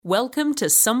Welcome to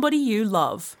Somebody You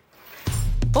Love,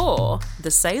 or The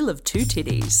Sale of Two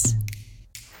Titties.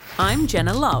 I'm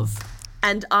Jenna Love.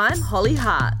 And I'm Holly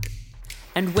Hart.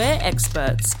 And we're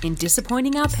experts in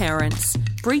disappointing our parents,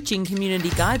 breaching community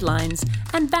guidelines,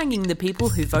 and banging the people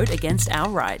who vote against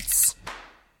our rights.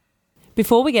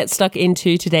 Before we get stuck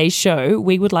into today's show,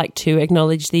 we would like to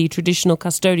acknowledge the traditional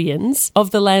custodians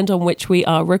of the land on which we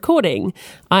are recording.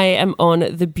 I am on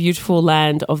the beautiful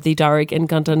land of the Darug and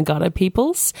Gundungurra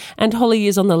peoples, and Holly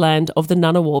is on the land of the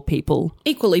Ngunnawal people.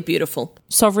 Equally beautiful.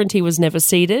 Sovereignty was never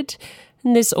ceded,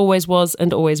 and this always was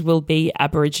and always will be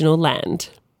Aboriginal land.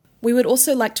 We would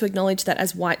also like to acknowledge that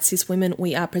as white cis women,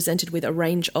 we are presented with a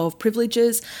range of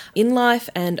privileges in life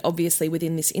and obviously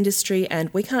within this industry,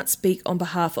 and we can't speak on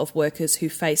behalf of workers who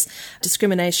face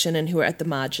discrimination and who are at the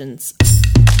margins.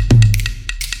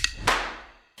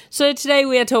 So today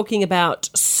we are talking about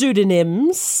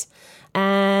pseudonyms,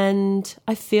 and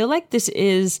I feel like this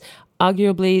is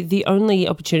arguably the only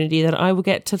opportunity that I will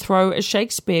get to throw a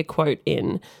Shakespeare quote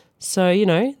in. So, you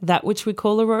know, that which we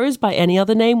call a rose by any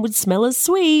other name would smell as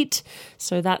sweet.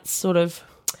 So that's what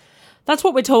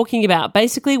we're talking about.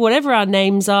 Basically, whatever our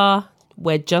names are,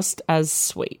 we're just as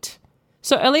sweet.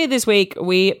 So earlier this week,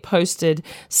 we posted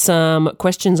some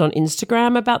questions on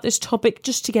Instagram about this topic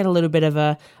just to get a little bit of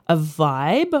a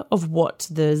vibe of what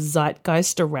the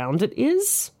zeitgeist around it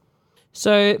is.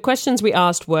 So questions we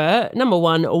asked were, number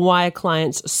one, why are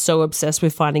clients so obsessed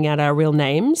with finding out our real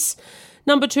names?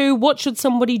 Number two, what should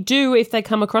somebody do if they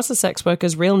come across a sex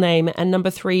worker's real name? And number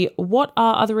three, what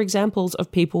are other examples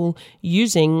of people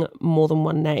using more than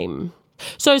one name?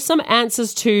 So some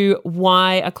answers to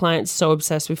why are clients so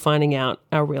obsessed with finding out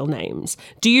our real names.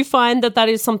 Do you find that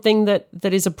is something that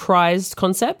is a prized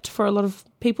concept for a lot of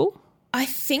people? I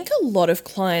think a lot of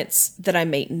clients that I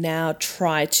meet now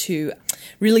try to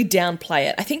really downplay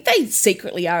it. I think they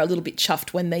secretly are a little bit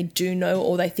chuffed when they do know,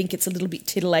 or they think it's a little bit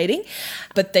titillating,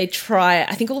 but I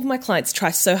think all of my clients try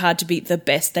so hard to be the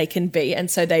best they can be, and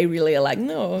so they really are like,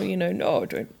 no,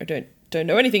 I don't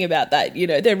know anything about that.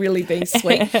 They're really being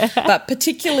sweet. But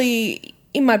particularly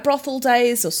in my brothel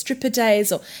days or stripper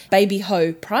days or baby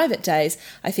hoe private days,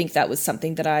 I think that was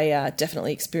something that I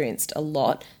definitely experienced a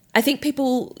lot. I think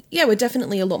people, were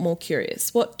definitely a lot more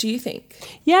curious. What do you think?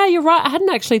 Yeah, you're right. I hadn't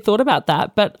actually thought about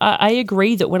that, but I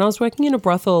agree that when I was working in a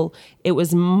brothel, it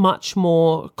was much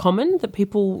more common that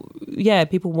people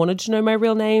wanted to know my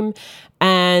real name.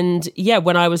 And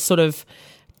when I was sort of,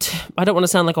 I don't want to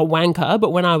sound like a wanker, but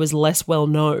when I was less well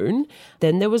known,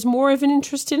 then there was more of an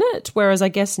interest in it. Whereas I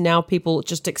guess now people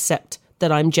just accept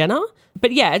that I'm Jenna.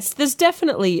 But there's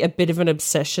definitely a bit of an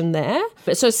obsession there.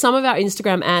 So some of our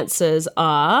Instagram answers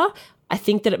are, I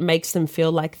think that it makes them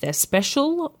feel like they're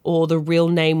special, or the real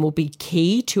name will be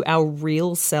key to our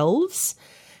real selves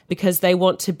because they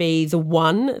want to be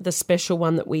the special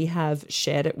one that we have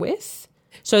shared it with.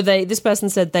 So this person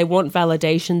said they want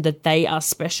validation that they are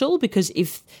special, because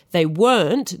if they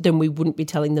weren't, then we wouldn't be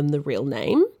telling them the real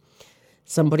name.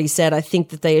 Somebody said, I think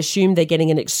that they assume they're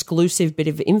getting an exclusive bit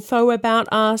of info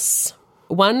about us.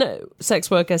 One sex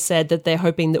worker said that they're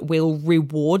hoping that we'll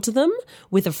reward them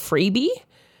with a freebie,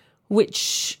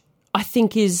 which I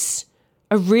think is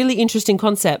a really interesting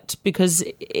concept, because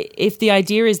if the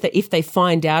idea is that if they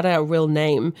find out our real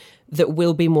name, that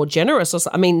we'll be more generous.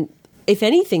 If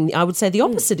anything, I would say the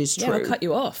opposite is true. Yeah, I'll cut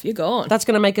you off. You're gone. That's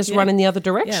going to make us run in the other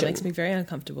direction. Yeah, it makes me very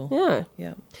uncomfortable.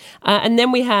 Yeah. And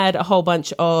then we had a whole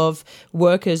bunch of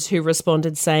workers who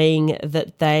responded saying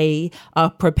that they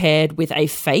are prepared with a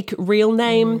fake real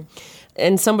name.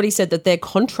 And somebody said that their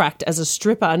contract as a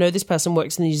stripper, I know this person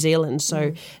works in New Zealand,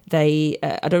 so they,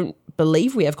 I don't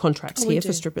believe we have contracts here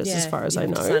for strippers, as far as I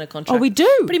know. Sign a contract. Oh, we do?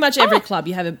 Pretty much every club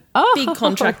you have a big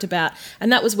contract about,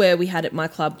 and that was where we had at my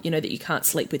club, that you can't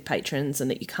sleep with patrons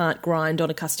and that you can't grind on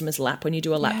a customer's lap when you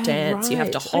do a lap dance. Right. You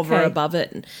have to hover above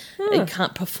it, and you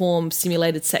can't perform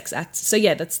simulated sex acts. So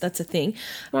that's a thing.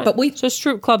 Right. But so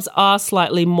strip clubs are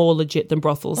slightly more legit than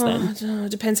brothels then?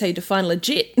 It depends how you define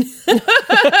legit.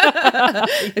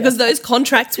 Because those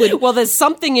contracts would... Well, there's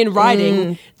something in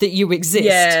writing that you exist.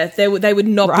 Yeah, they would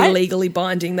not be legally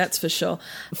binding, that's for sure.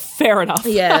 Fair enough.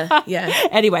 Yeah.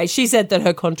 Anyway, she said that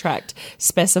her contract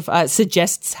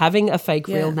suggests having a fake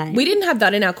real name. We didn't have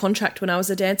that in our contract when I was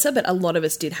a dancer, but a lot of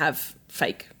us did have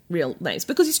fake real names,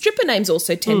 because your stripper names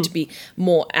also tend to be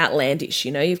more outlandish.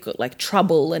 You've got like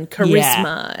Trouble and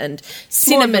Charisma and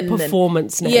Cinnamon. More of a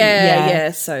performance name.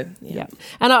 Yeah. So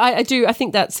and I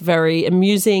think that's very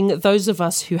amusing. Those of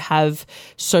us who have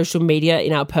social media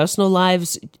in our personal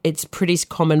lives, it's pretty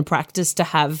common practice to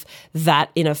have that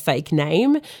in a fake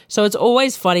name. So it's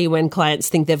always funny when clients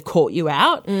think they've caught you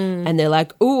out and they're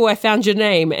like, "Ooh, I found your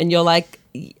name," and you're like,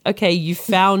 okay, you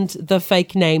found the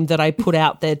fake name that I put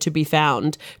out there to be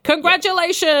found.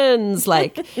 Congratulations!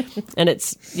 Like, and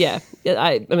it's, yeah,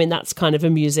 I mean, that's kind of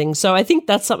amusing. So I think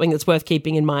that's something that's worth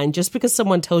keeping in mind. Just because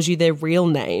someone tells you their real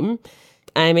name,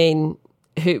 I mean,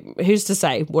 who's to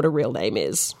say what a real name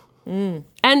is? And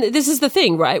this is the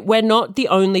thing, right? We're not the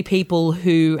only people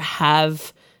who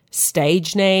have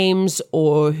stage names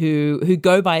or who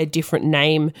go by a different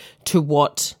name to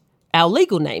what our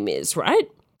legal name is, right?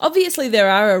 Obviously, there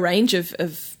are a range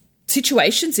of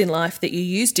situations in life that you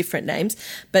use different names,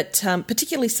 but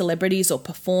particularly celebrities or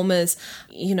performers,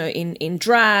 you know, in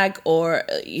drag or,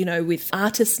 you know, with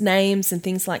artist names and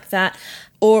things like that,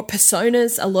 or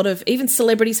personas. A lot of even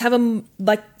celebrities have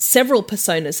like several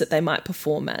personas that they might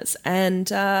perform as,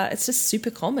 and it's just super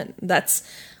common. That's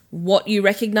what you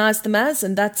recognize them as,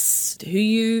 and that's who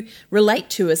you relate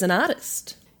to as an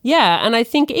artist. Yeah, and I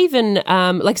think even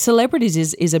like celebrities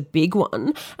is a big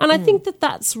one. And I think that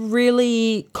that's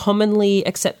really commonly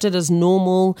accepted as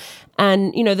normal.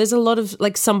 And, you know, there's a lot of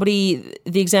like the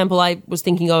example I was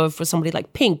thinking of was somebody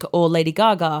like Pink or Lady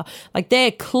Gaga. Like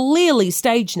they're clearly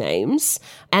stage names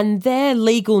and their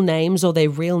legal names or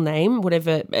their real name,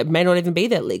 whatever, it may not even be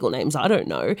their legal names, I don't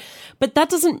know. But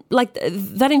that doesn't, like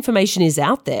that information is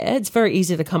out there. It's very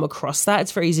easy to come across that.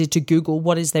 It's very easy to Google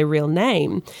what is their real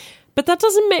name. But that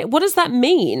doesn't mean, what does that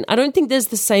mean? I don't think there's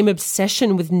the same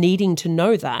obsession with needing to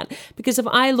know that. Because if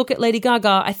I look at Lady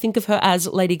Gaga, I think of her as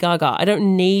Lady Gaga. I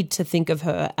don't need to think of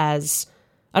her as,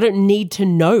 I don't need to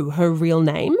know her real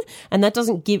name. And that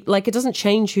doesn't give, like, it doesn't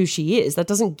change who she is. That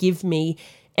doesn't give me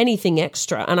anything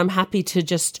extra. And I'm happy to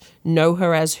just know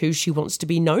her as who she wants to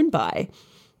be known by.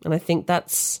 And I think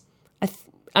that's,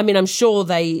 I mean, I'm sure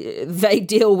they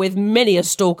deal with many a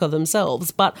stalker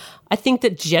themselves, but I think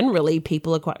that generally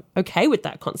people are quite okay with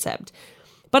that concept.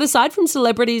 But aside from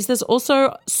celebrities, there's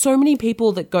also so many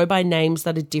people that go by names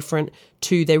that are different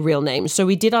to their real names. So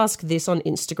we did ask this on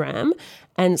Instagram,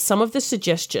 and some of the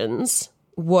suggestions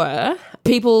were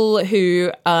people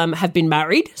who have been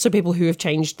married, so people who have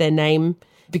changed their name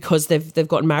because they've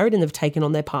gotten married and they've taken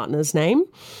on their partner's name.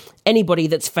 Anybody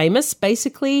that's famous,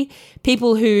 basically.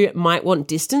 People who might want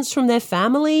distance from their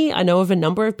family. I know of a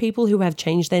number of people who have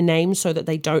changed their names so that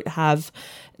they don't have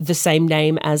the same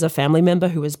name as a family member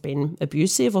who has been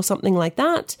abusive or something like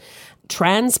that.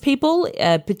 Trans people,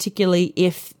 particularly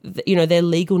if, you know, their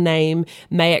legal name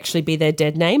may actually be their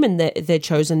dead name and their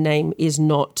chosen name is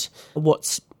not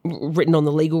what's written on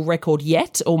the legal record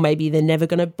yet, or maybe they're never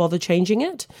going to bother changing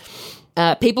it.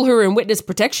 People who are in witness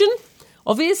protection,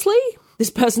 obviously. This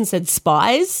person said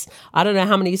spies. I don't know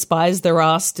how many spies there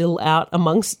are still out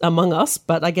among us,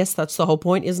 but I guess that's the whole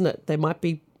point, isn't it? There might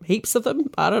be heaps of them.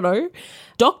 I don't know.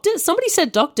 Doctors. Somebody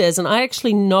said doctors, and I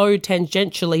actually know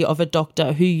tangentially of a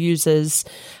doctor who uses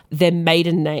their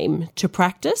maiden name to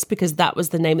practice because that was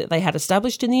the name that they had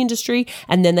established in the industry,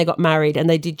 and then they got married and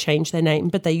they did change their name,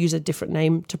 but they use a different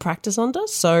name to practice under.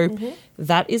 So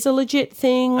that is a legit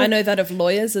thing. I know that of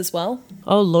lawyers as well.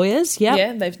 Oh, lawyers, yeah.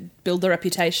 Yeah, they've built a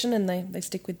reputation and they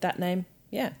stick with that name,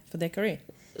 for their career.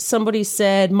 Somebody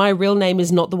said, my real name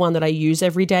is not the one that I use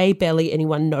every day. Barely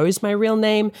anyone knows my real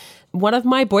name. One of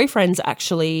my boyfriends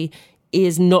actually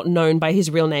is not known by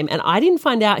his real name. And I didn't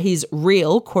find out his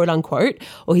real, quote unquote,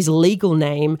 or his legal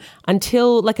name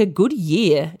until like a good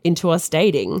year into us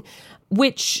dating,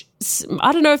 which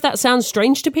I don't know if that sounds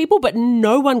strange to people, but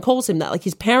no one calls him that. Like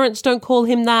his parents don't call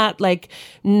him that. Like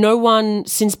no one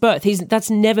since birth.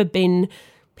 He's never been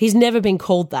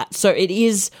called that. So it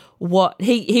is what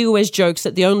he always jokes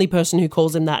that the only person who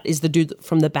calls him that is the dude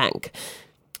from the bank,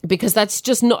 because that's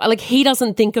just not, like, he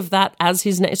doesn't think of that as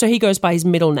his name. So he goes by his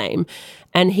middle name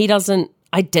and he doesn't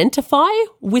identify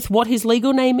with what his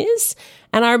legal name is.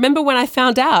 And I remember when I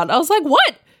found out, I was like,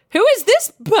 what? Who is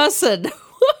this person?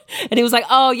 And he was like,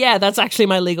 oh yeah, that's actually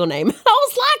my legal name. I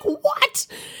was like, what?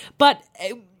 But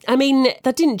I mean,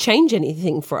 that didn't change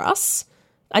anything for us.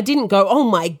 I didn't go, oh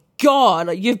my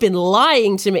God, you've been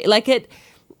lying to me. Like it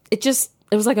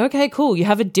was like, okay, cool. You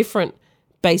have a different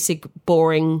basic,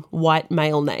 boring white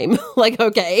male name. Like,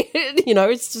 okay, you know,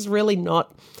 it's just really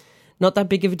not that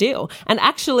big of a deal. And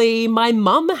actually my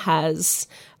mum has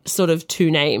sort of two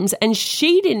names and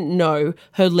she didn't know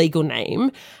her legal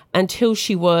name until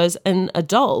she was an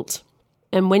adult.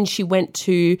 And when she went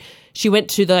to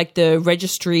the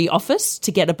registry office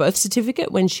to get a birth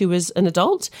certificate when she was an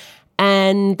adult,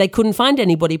 and they couldn't find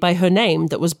anybody by her name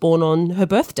that was born on her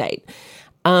birth date.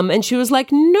 And she was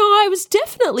like, no,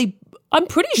 I'm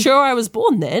pretty sure I was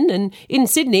born then and in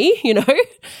Sydney, you know.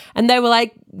 And they were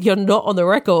like, you're not on the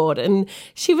record. And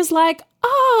she was like,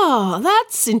 oh,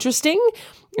 that's interesting.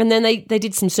 And then they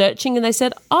did some searching and they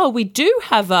said, oh, we do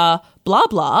have a blah,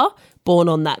 blah born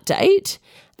on that date.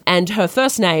 And her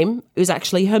first name was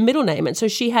actually her middle name. And so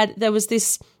there was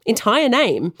this entire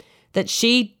name that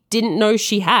she didn't know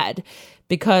she had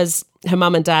because her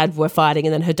mum and dad were fighting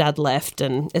and then her dad left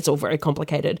and it's all very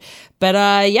complicated. But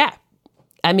yeah,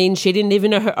 I mean, she didn't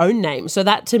even know her own name. So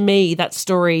that, to me, that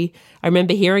story, I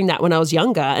remember hearing that when I was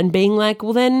younger and being like,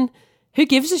 well, then who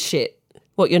gives a shit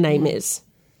what your name is?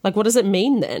 Like, what does it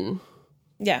mean then?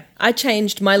 Yeah, I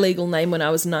changed my legal name when I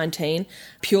was 19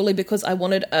 purely because I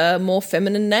wanted a more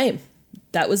feminine name.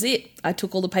 That was it. I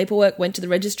took all the paperwork, went to the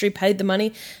registry, paid the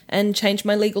money, and changed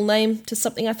my legal name to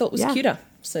something I thought was cuter.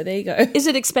 So there you go. Is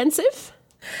it expensive?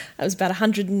 It was about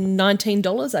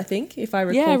 $119, I think, if I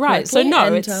recall correctly. Yeah, right. So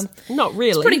no, it's not really.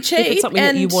 It's pretty cheap. If it's something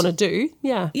that you want to do,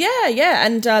 yeah. Yeah.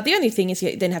 And the only thing is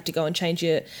you then have to go and change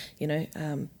your,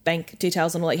 bank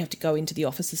details and all that. You have to go into the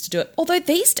offices to do it. Although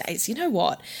these days, you know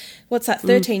what? What's that,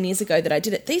 13 years ago that I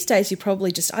did it? These days you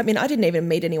probably just, I didn't even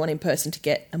meet anyone in person to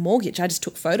get a mortgage. I just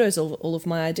took photos of all of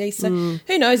my ID. So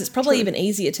who knows? It's probably even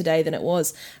easier today than it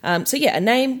was. So yeah, a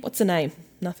name. What's a name?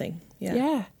 Nothing.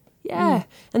 Yeah. Yeah.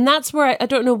 And that's where I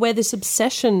don't know where this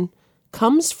obsession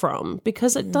comes from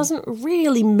because it doesn't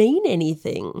really mean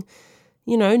anything.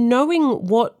 You know, knowing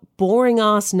what boring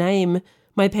ass name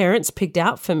my parents picked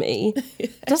out for me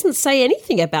doesn't say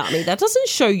anything about me. That doesn't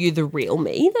show you the real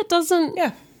me. That doesn't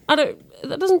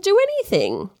that doesn't do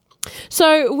anything.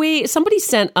 So somebody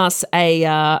sent us a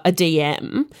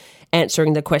DM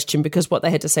answering the question because what they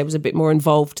had to say was a bit more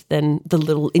involved than the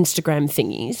little Instagram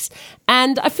thingies.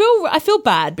 And I feel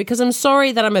bad because I'm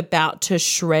sorry that I'm about to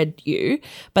shred you,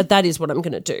 but that is what I'm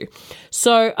going to do.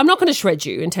 So I'm not going to shred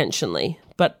you intentionally,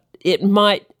 but you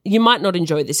might not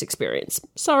enjoy this experience.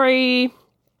 Sorry.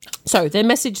 So their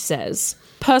message says,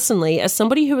 personally, as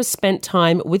somebody who has spent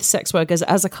time with sex workers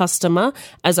as a customer,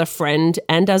 as a friend,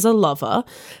 and as a lover,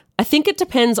 I think it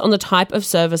depends on the type of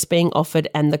service being offered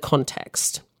and the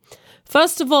context.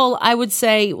 First of all, I would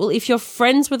say, well, if you're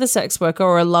friends with a sex worker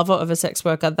or a lover of a sex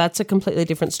worker, that's a completely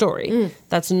different story.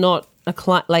 That's not a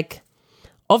client. Like,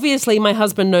 obviously, my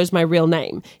husband knows my real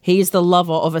name. He is the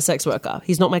lover of a sex worker.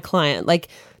 He's not my client. Like,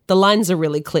 the lines are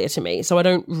really clear to me, so I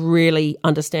don't really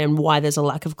understand why there's a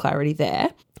lack of clarity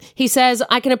there. He says,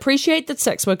 I can appreciate that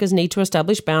sex workers need to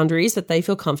establish boundaries that they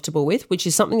feel comfortable with, which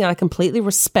is something that I completely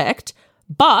respect,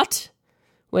 but,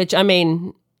 which, I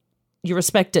mean, you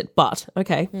respect it, but,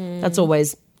 okay, that's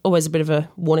always a bit of a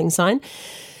warning sign.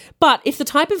 But if the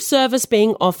type of service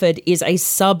being offered is a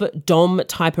sub-dom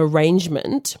type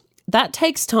arrangement, that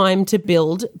takes time to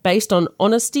build based on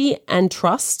honesty and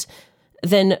trust,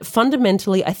 then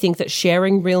fundamentally I think that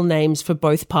sharing real names for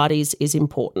both parties is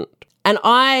important. And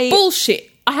Bullshit.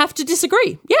 I have to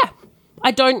disagree. Yeah.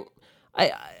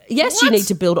 Yes, What? you need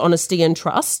to build honesty and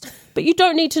trust, but you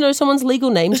don't need to know someone's legal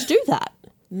name to do that.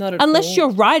 Not at all. Unless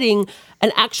you're writing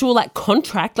an actual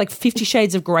contract, like 50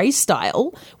 Shades of Grey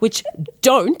style, which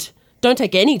don't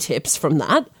take any tips from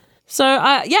that. So,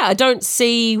 I don't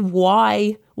see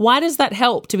why. Why does that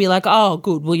help to be like, oh,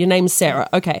 good, well, your name's Sarah.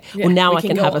 Okay, well, now I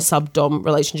can have a sub-dom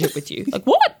relationship with you. Like,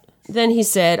 what? Then he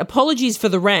said, apologies for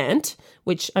the rant,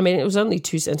 which, it was only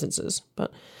 2 sentences,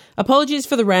 but apologies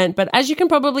for the rant, but as you can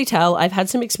probably tell, I've had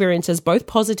some experiences, both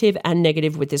positive and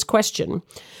negative, with this question.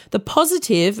 The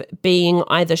positive being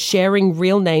either sharing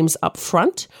real names up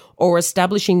front or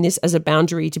establishing this as a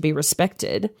boundary to be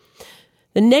respected.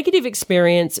 The negative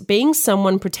experience being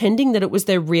someone pretending that it was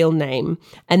their real name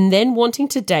and then wanting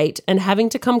to date and having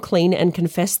to come clean and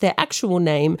confess their actual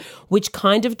name, which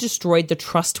kind of destroyed the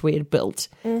trust we had built.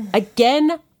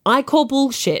 Again, I call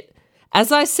bullshit.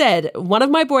 As I said, one of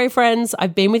my boyfriends,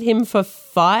 I've been with him for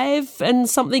 5 and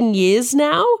something years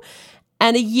now,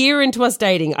 and a year into us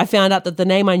dating, I found out that the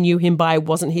name I knew him by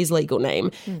wasn't his legal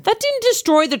name. That didn't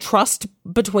destroy the trust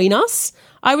between us.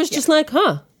 I was just like,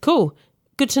 cool,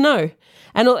 good to know.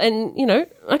 And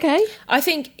okay. I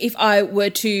think if I were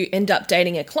to end up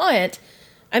dating a client,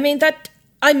 that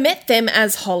I met them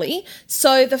as Holly.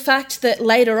 So the fact that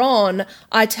later on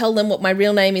I tell them what my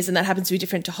real name is and that happens to be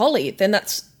different to Holly, then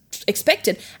that's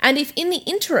expected. And if in the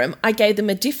interim I gave them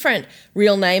a different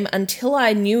real name until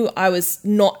I knew I was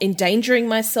not endangering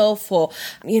myself or,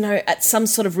 at some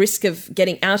sort of risk of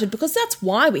getting outed, because that's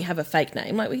why we have a fake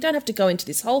name. Like, we don't have to go into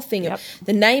this whole thing of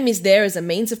the name is there as a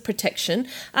means of protection,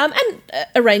 and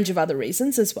a range of other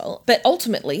reasons as well. But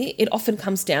ultimately, it often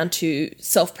comes down to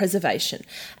self-preservation.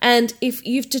 And if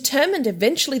you've determined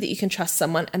eventually that you can trust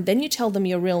someone and then you tell them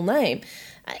your real name,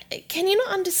 can you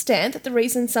not understand that the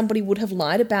reason somebody would have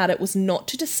lied about it was not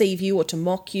to deceive you or to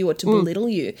mock you or to belittle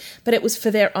you, but it was for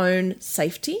their own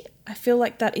safety? I feel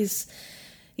like that is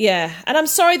Yeah, and I'm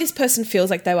sorry this person feels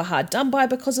like they were hard done by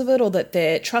because of it or that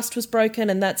their trust was broken,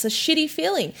 and that's a shitty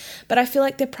feeling. But I feel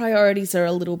like their priorities are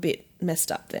a little bit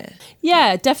messed up there.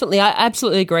 Yeah, definitely. I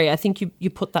absolutely agree. I think you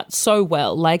put that so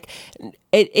well. Like,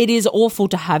 it is awful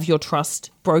to have your trust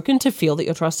broken, to feel that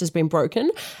your trust has been broken.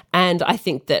 And I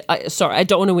think that, I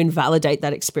don't want to invalidate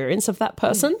that experience of that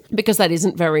person because that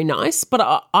isn't very nice.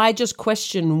 But I just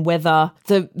question whether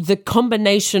the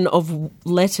combination of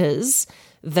letters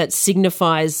that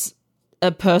signifies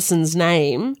a person's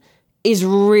name is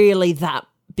really that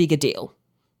big a deal,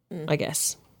 I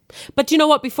guess. But you know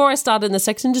what? Before I started in the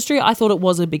sex industry, I thought it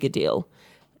was a bigger deal.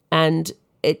 And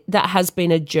that has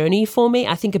been a journey for me.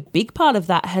 I think a big part of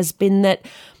that has been that,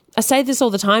 I say this all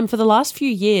the time, for the last few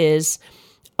years,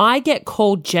 I get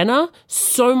called Jenna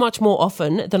so much more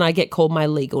often than I get called my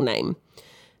legal name.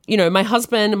 You know, my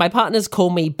husband, my partners call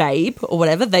me babe or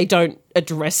whatever. They don't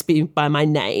address me by my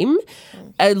name.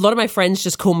 A lot of my friends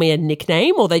just call me a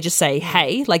nickname, or they just say,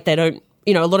 hey, like they don't,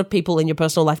 you know, a lot of people in your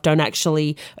personal life don't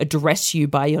actually address you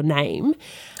by your name.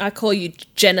 I call you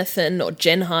Jonathan or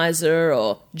Jenheiser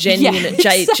or Jen Unit,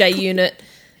 exactly. J Unit.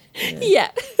 Yeah.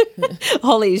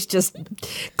 Holly's just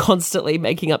constantly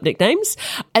making up nicknames.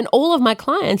 And all of my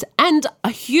clients and a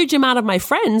huge amount of my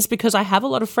friends, because I have a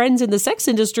lot of friends in the sex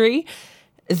industry,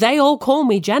 they all call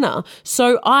me Jenna.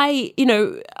 So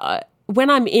when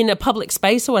I'm in a public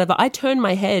space or whatever, I turn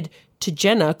my head to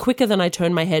Jenna quicker than I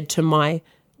turn my head to my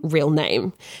real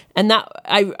name. And that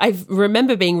I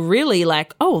remember being really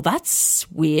like, oh, that's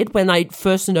weird when I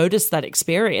first noticed that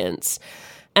experience.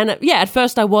 And at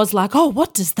first I was like, oh,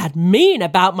 what does that mean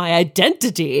about my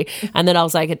identity? And then I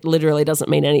was like, it literally doesn't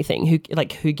mean anything.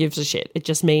 Who gives a shit? It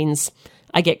just means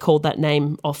I get called that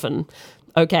name often.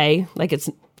 Okay, like it's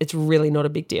really not a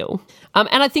big deal.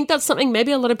 And I think that's something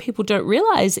maybe a lot of people don't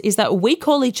realize is that we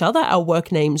call each other our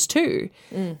work names too.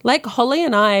 Like Holly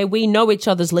and I, we know each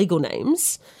other's legal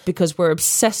names because we're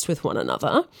obsessed with one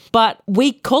another, but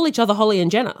we call each other Holly and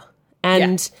Jenna.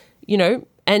 And, you know,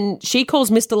 and she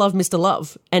calls Mr.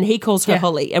 Love, and he calls her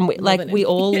Holly. And we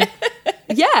all,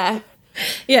 Yeah,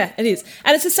 it is.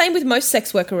 And it's the same with most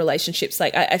sex worker relationships.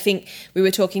 Like I think we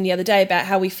were talking the other day about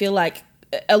how we feel like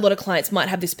a lot of clients might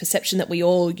have this perception that we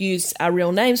all use our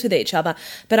real names with each other.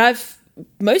 But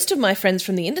most of my friends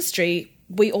from the industry,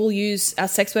 we all use our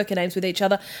sex worker names with each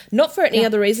other, not for any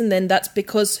other reason than that's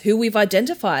because who we've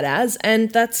identified as, and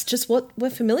that's just what we're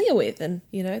familiar with. And,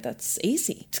 you know, that's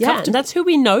easy. It's comfortable. And that's who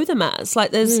we know them as.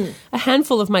 Like there's a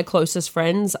handful of my closest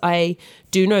friends, I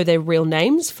do know their real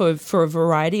names for a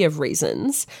variety of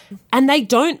reasons, and they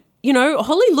don't. You know,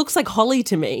 Holly looks like Holly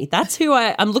to me. That's who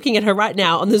I'm looking at her right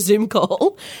now on the Zoom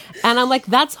call. And I'm like,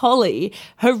 that's Holly.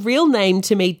 Her real name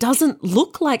to me doesn't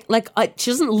look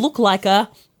she doesn't look like a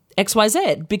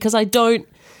XYZ because that's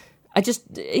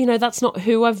not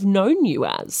who I've known you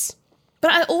as. But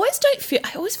I always feel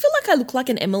like I look like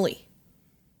an Emily.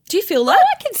 Do you feel that? Oh,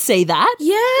 I can see that.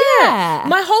 Yeah.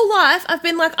 My whole life, I've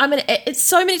been like, it's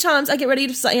so many times I get ready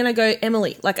to say and I go,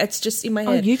 Emily. Like, it's just in my head.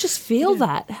 Oh, you just feel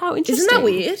that. How interesting. Isn't that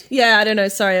weird? Yeah, I don't know.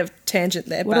 Sorry, I've tangent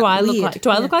there. What do I look like? Do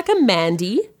I look like a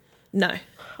Mandy? No.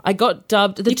 I got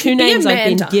dubbed, the two names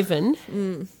I've been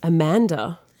given,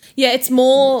 Amanda. Yeah, it's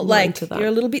more like you're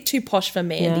a little bit too posh for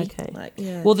Mandy. Yeah,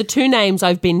 okay. Well, the two names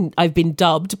I've been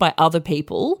dubbed by other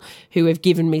people who have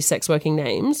given me sex working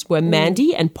names were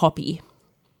Mandy and Poppy.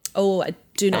 Oh, I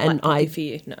do not like Poppy for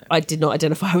you. No. I did not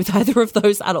identify with either of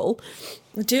those at all.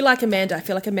 I do like Amanda. I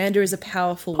feel like Amanda is a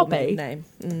powerful woman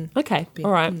name. Okay,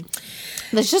 all right.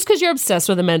 That's just because you're obsessed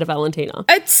with Amanda Valentina.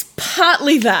 It's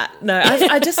partly that. No,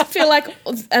 I just feel like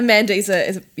Amanda is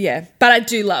but I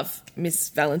do love Miss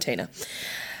Valentina.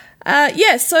 So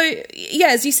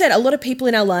as you said, a lot of people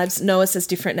in our lives know us as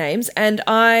different names, and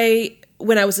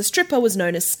when I was a stripper, was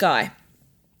known as Sky.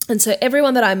 And so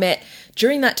everyone that I met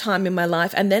during that time in my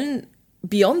life, and then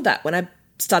beyond that, when I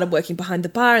started working behind the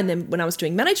bar and then when I was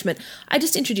doing management, I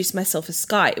just introduced myself as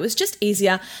Sky. It was just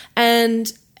easier,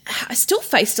 and I still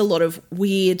faced a lot of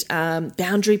weird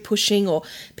boundary pushing or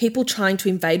people trying to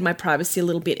invade my privacy a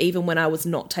little bit, even when I was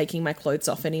not taking my clothes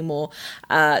off anymore.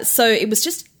 So it was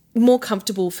just more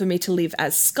comfortable for me to live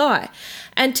as Sky.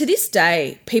 And to this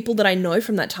day, people that I know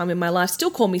from that time in my life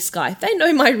still call me Sky. They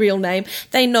know my real name.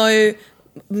 They know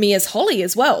me as Holly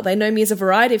as well. They know me as a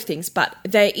variety of things, but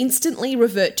they instantly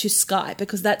revert to Sky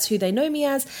because that's who they know me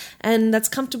as, and that's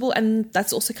comfortable, and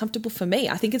that's also comfortable for me.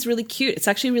 I think it's really cute. It's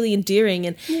actually really endearing,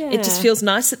 and it just feels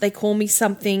nice that they call me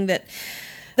something that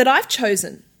I've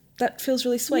chosen. That feels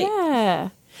really sweet. Yeah.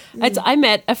 I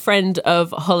met a friend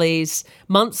of Holly's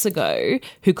months ago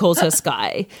who calls her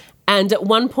Sky, And at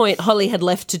one point, Holly had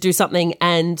left to do something,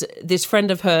 and this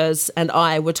friend of hers and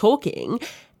I were talking,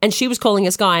 and she was calling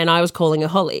us Guy and I was calling her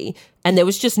Holly. And there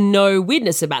was just no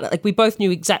weirdness about it. Like, we both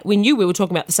knew we knew we were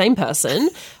talking about the same person,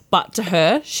 but to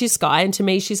her, she's Guy, and to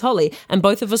me, she's Holly. And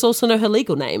both of us also know her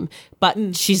legal name,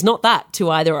 but she's not that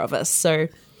to either of us. So,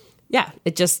 yeah,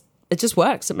 it just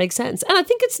works. It makes sense. And I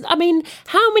think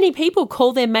how many people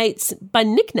call their mates by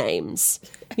nicknames?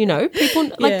 You know,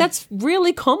 people that's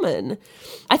really common.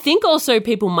 I think also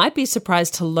people might be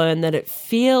surprised to learn that it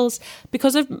feels,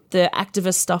 because of the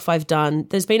activist stuff I've done,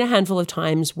 there's been a handful of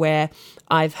times where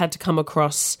I've had to come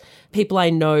across people I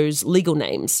know's legal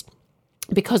names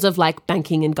because of like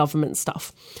banking and government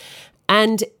stuff.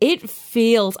 And it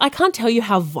feels, I can't tell you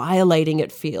how violating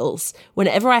it feels.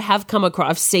 Whenever I have come across,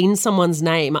 I've seen someone's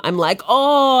name, I'm like,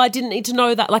 oh, I didn't need to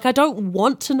know that. Like, I don't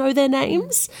want to know their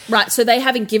names. Right, so they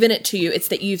haven't given it to you. It's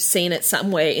that you've seen it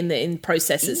somewhere in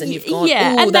processes and you've gone,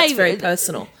 and that's very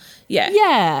personal.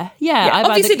 Yeah. Yeah.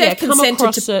 Obviously, they've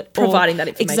consented to providing that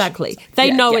information. Exactly.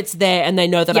 They know it's there, and they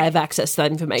know that I have access to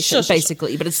that information,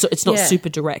 basically. But it's not super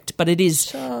direct. But it is.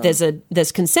 Sure.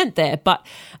 There's consent there. But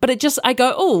it just, I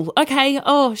go, oh, okay.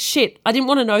 Oh shit, I didn't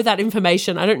want to know that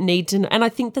information. I don't need to know. And I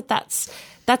think that's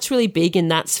really big in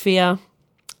that sphere.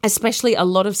 Especially a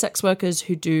lot of sex workers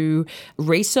who do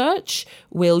research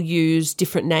will use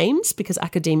different names because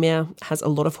academia has a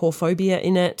lot of whorephobia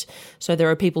in it. So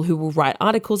there are people who will write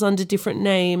articles under different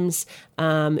names,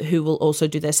 who will also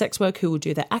do their sex work, who will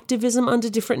do their activism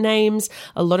under different names.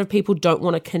 A lot of people don't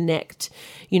want to connect.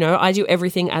 You know, I do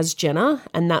everything as Jenna,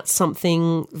 and that's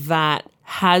something that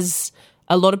has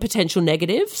a lot of potential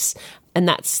negatives, and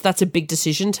that's a big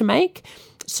decision to make.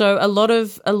 So a lot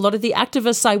of the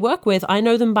activists I work with, I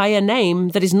know them by a name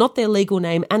that is not their legal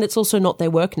name, and it's also not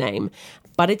their work name,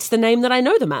 but it's the name that I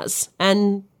know them as,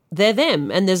 and they're them.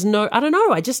 And there's no, I don't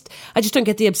know, I just don't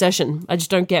get the obsession. I just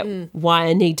don't get why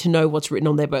I need to know what's written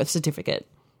on their birth certificate.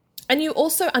 And you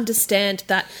also understand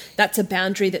that that's a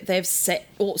boundary that they've set,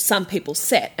 or some people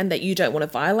set, and that you don't want to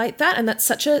violate that. And that's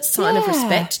such a sign of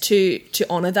respect to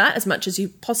honour that as much as you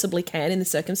possibly can in the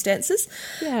circumstances.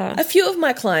 Yeah. A few of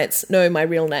my clients know my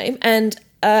real name, and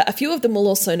a few of them will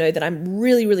also know that I'm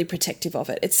really, really protective of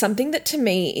it. It's something that to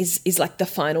me is like the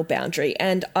final boundary,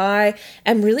 and I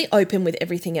am really open with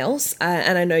everything else.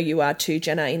 And I know you are too,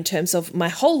 Jenna, in terms of my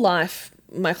whole life.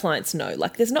 My clients know,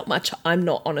 like, there's not much I'm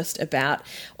not honest about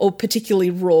or particularly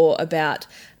raw about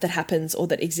that happens or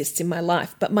that exists in my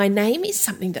life. But my name is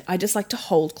something that I just like to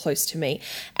hold close to me.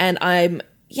 And I'm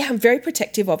very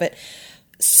protective of it.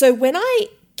 So when I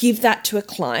give that to a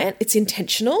client, it's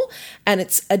intentional, and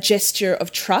it's a gesture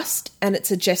of trust, and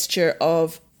it's a gesture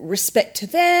of respect to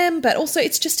them, but also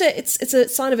it's a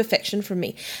sign of affection from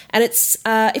me. And it's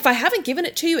if I haven't given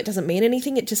it to you, it doesn't mean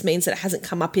anything. It just means that it hasn't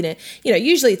come up in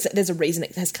usually there's a reason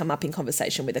it has come up in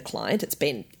conversation with a client. It's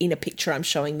been in a picture I'm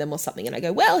showing them or something, and I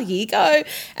go, well, here you go.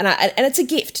 And it's a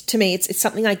gift to me. It's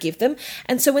something I give them.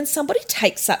 And so when somebody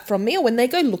takes that from me, or when they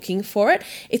go looking for it,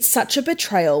 it's such a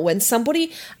betrayal. When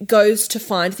somebody goes to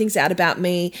find things out about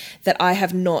me that I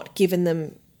have not given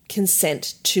them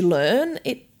consent to learn,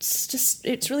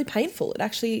 it's really painful. It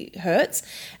actually hurts,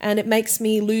 and it makes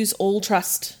me lose all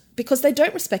trust because they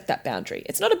don't respect that boundary.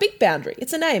 It's not a big boundary.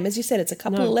 It's a name, as you said. It's a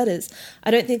couple of letters. I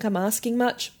don't think I'm asking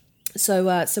much. So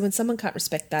when someone can't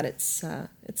respect that, it's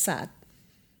sad.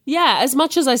 Yeah, as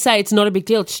much as I say it's not a big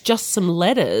deal, it's just some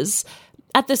letters.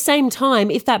 At the same time,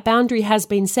 if that boundary has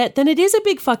been set, then it is a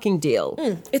big fucking deal.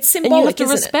 It's symbolic, and you have to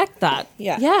isn't respect that.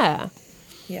 Yeah.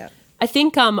 I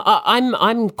think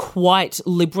I'm quite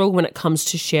liberal when it comes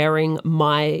to sharing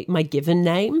my given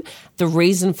name. The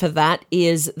reason for that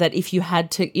is that if you met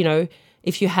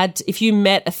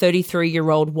a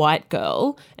 33-year-old white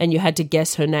girl and you had to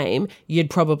guess her name,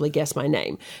 you'd probably guess my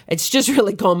name. It's just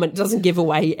really common. It doesn't give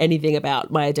away anything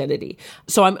about my identity.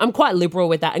 So I'm quite liberal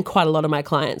with that, and quite a lot of my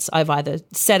clients, I've either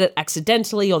said it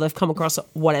accidentally or they've come across it,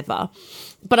 whatever.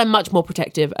 But I'm much more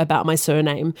protective about my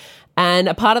surname. And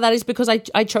a part of that is because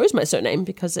I chose my surname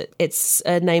because it's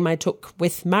a name I took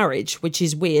with marriage, which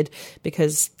is weird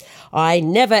because I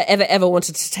never, ever, ever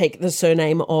wanted to take the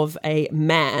surname of a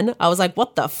man. I was like,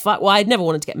 what the fuck? Well, I never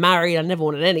wanted to get married. I never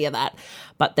wanted any of that.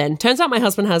 But then turns out my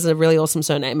husband has a really awesome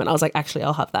surname, and I was like, actually,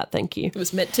 I'll have that. Thank you. It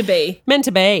was meant to be. Meant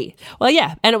to be. Well,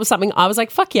 yeah. And it was something I was like,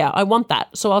 fuck yeah, I want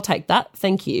that. So I'll take that.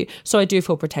 Thank you. So I do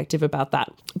feel protective about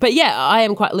that. But yeah, I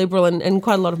am quite liberal, and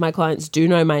quite a lot of my clients do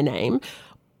know my name.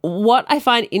 What I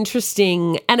find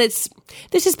interesting, and this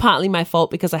is partly my fault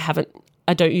because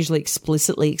I don't usually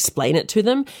explicitly explain it to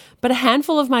them, but a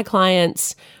handful of my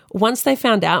clients, once they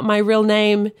found out my real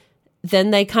name, then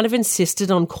they kind of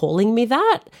insisted on calling me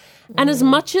that. And as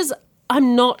much as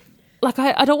I'm not like,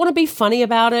 I don't want to be funny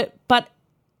about it, but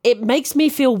it makes me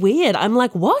feel weird. I'm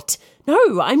like, what?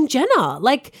 No, I'm Jenna.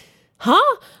 Like,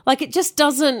 huh? Like, it just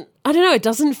doesn't, I don't know, it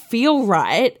doesn't feel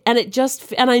right. And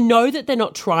I know that they're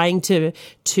not trying to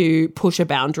push a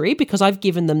boundary because I've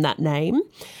given them that name.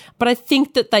 But I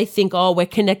think that they think, oh, we're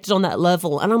connected on that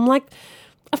level. And I'm like,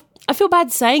 I feel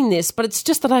bad saying this, but it's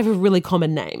just that I have a really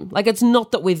common name. Like, it's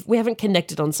not that we haven't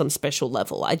connected on some special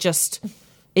level. I just,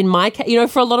 in my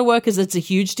case, for a lot of workers, it's a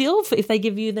huge deal if they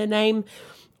give you their name.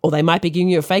 Or they might be giving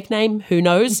you a fake name. Who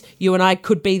knows? You and I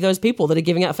could be those people that are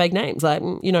giving out fake names. Like,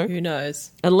 Who knows?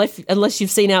 Unless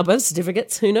you've seen our birth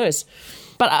certificates, who knows?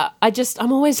 But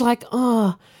I'm always like,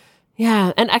 oh,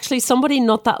 yeah. And actually, somebody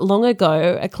not that long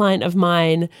ago, a client of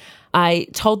mine, I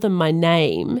told them my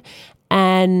name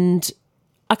and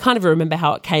I kind of remember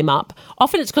how it came up.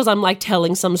 Often it's because I'm like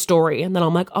telling some story and then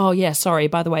I'm like, oh, yeah, sorry,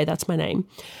 by the way, that's my name.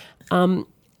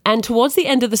 And towards the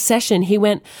end of the session, he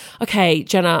went, okay,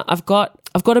 Jenna, I've got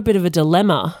a bit of a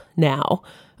dilemma now.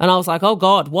 And I was like, oh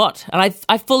God, what? And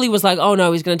I fully was like, oh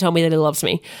no, he's going to tell me that he loves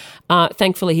me.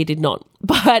 Thankfully he did not.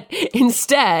 But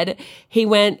instead he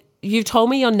went, you've told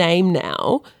me your name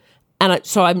now. And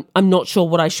so I'm not sure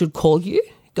what I should call you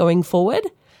going forward.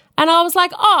 And I was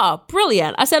like, oh,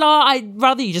 brilliant. I said, oh, I'd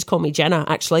rather you just call me Jenna,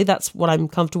 actually. That's what I'm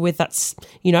comfortable with. That's,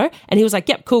 And he was like,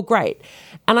 yep, cool, great.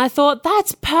 And I thought,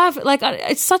 that's perfect. Like,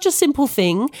 it's such a simple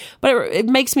thing, but it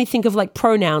makes me think of like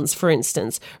pronouns, for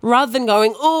instance, rather than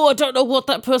going, oh, I don't know what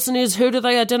that person is. Who do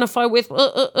they identify with?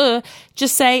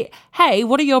 Just say, hey,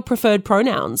 what are your preferred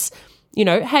pronouns?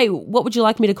 Hey, what would you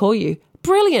like me to call you?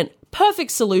 Brilliant.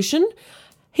 Perfect solution.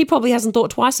 He probably hasn't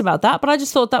thought twice about that, but I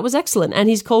just thought that was excellent. And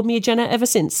he's called me Jenna ever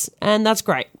since. And that's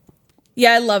great.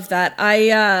 Yeah, I love that.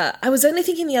 I was only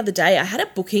thinking the other day, I had a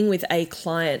booking with a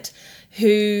client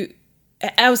who,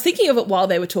 I was thinking of it while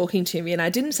they were talking to me and I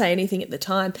didn't say anything at the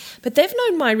time, but they've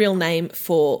known my real name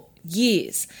for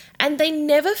years and they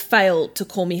never fail to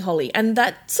call me Holly. And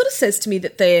that sort of says to me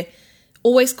that they're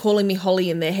always calling me Holly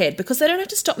in their head because they don't have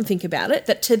to stop and think about it,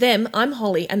 that to them, I'm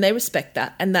Holly and they respect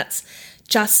that. And that's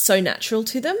just so natural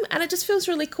to them, and it just feels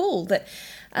really cool that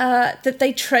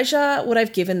they treasure what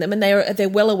I've given them, and they're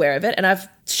well aware of it. And I've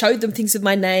showed them things with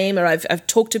my name, or I've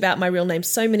talked about my real name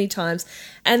so many times,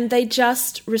 and they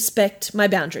just respect my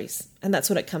boundaries, and that's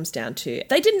what it comes down to.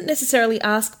 They didn't necessarily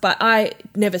ask, but I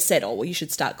never said, "Oh, well, you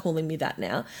should start calling me that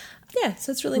now." Yeah,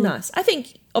 so it's really nice. I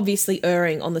think obviously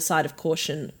erring on the side of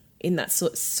caution in that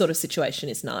sort of situation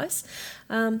is nice.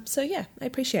 So yeah, I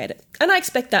appreciate it. And I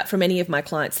expect that from any of my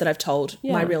clients that I've told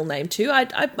my real name to.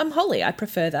 I'm Holly. I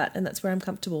prefer that, and that's where I'm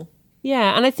comfortable.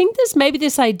 Yeah, and I think there's maybe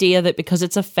this idea that because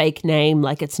it's a fake name,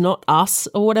 like it's not us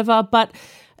or whatever, but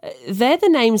they're the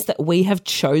names that we have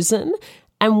chosen,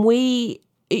 and we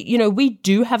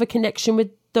do have a connection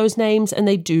with those names, and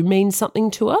they do mean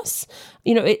something to us.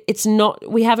 It's not,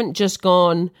 we haven't just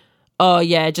gone, oh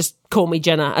yeah, just call me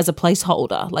Jenna as a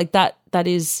placeholder. Like that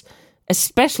is,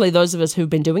 especially those of us who've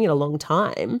been doing it a long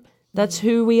time, that's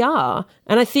who we are.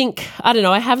 And I think, I don't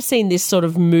know, I have seen this sort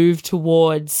of move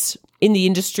towards, in the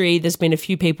industry, there's been a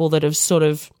few people that have sort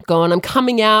of gone, I'm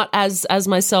coming out as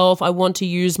myself. I want to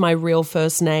use my real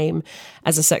first name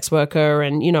as a sex worker.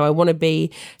 And, I want to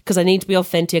be, because I need to be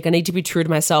authentic. I need to be true to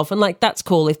myself. And like, that's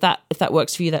cool. If that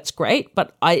works for you, that's great.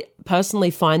 But I personally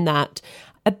find that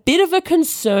a bit of a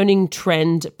concerning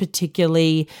trend,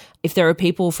 particularly if there are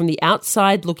people from the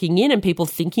outside looking in and people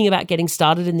thinking about getting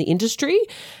started in the industry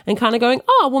and kind of going,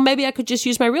 oh, well, maybe I could just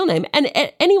use my real name. And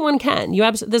anyone can.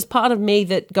 There's part of me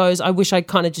that goes, I wish I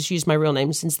kind of just used my real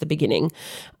name since the beginning.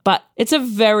 But it's a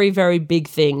very, very big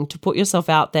thing to put yourself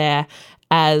out there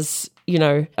as,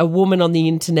 a woman on the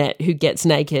internet who gets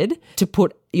naked, to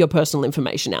put your personal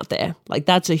information out there. Like,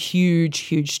 that's a huge,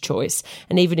 huge choice.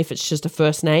 And even if it's just a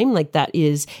first name, like that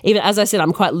is, even as I said,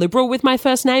 I'm quite liberal with my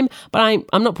first name, but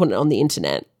I'm not putting it on the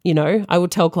internet. I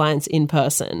would tell clients in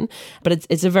person, but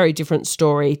it's a very different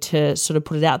story to sort of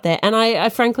put it out there. And I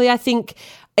frankly, I think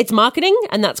it's marketing,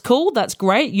 and that's cool. That's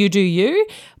great. You do you.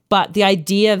 But the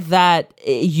idea that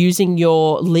using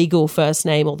your legal first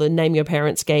name or the name your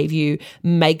parents gave you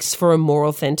makes for a more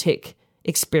authentic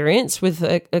experience with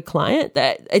a client,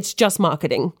 that it's just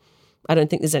marketing. I don't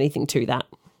think there's anything to that.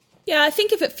 Yeah, I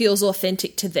think if it feels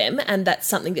authentic to them and that's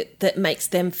something that makes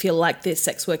them feel like their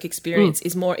sex work experience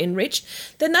is more enriched,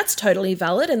 then that's totally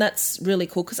valid, and that's really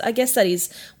cool, because I guess that is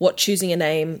what choosing a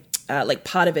name like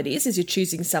part of it is you're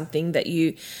choosing something that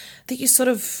you sort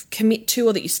of commit to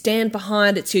or that you stand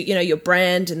behind. It's your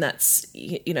brand, and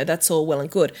that's all well and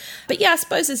good. But yeah, I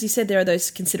suppose, as you said, there are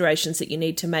those considerations that you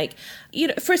need to make,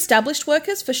 for established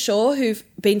workers for sure, who've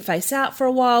been phased out for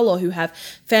a while or who have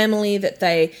family that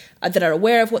are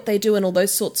aware of what they do and all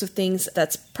those sorts of things.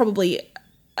 That's probably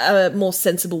a more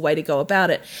sensible way to go about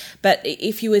it. But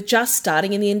if you were just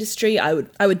starting in the industry, I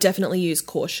would definitely use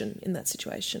caution in that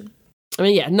situation. I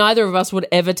mean, yeah, neither of us would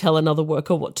ever tell another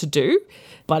worker what to do.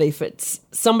 But if it's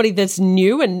somebody that's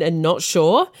new and not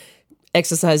sure,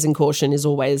 exercising caution is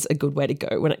always a good way to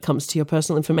go when it comes to your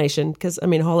personal information. Because, I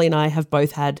mean, Holly and I have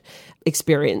both had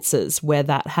experiences where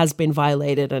that has been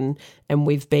violated and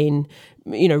we've been,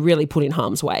 really put in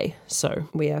harm's way. So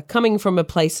we are coming from a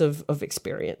place of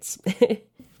experience.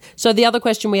 So the other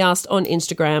question we asked on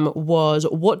Instagram was,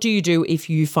 what do you do if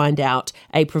you find out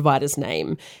a provider's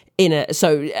name?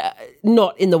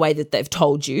 Not in the way that they've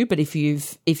told you, but if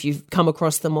you've come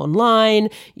across them online,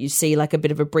 you see like a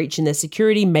bit of a breach in their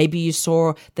security, maybe you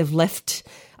saw they've left.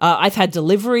 I've had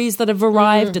deliveries that have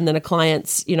arrived and then a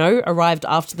client's, arrived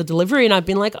after the delivery and I've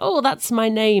been like, oh, that's my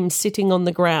name sitting on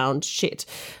the ground. Shit.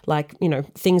 Like,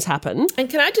 things happen. And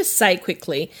can I just say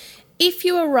quickly, if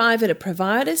you arrive at a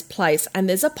provider's place and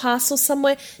there's a parcel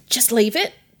somewhere, just leave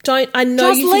it. I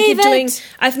know you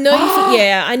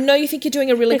think you're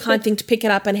doing a really kind thing to pick it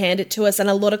up and hand it to us, and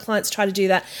a lot of clients try to do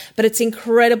that, but it's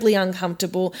incredibly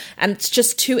uncomfortable and it's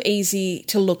just too easy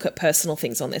to look at personal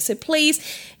things on there. So please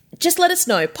just let us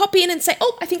know. Pop in and say,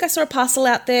 oh, I think I saw a parcel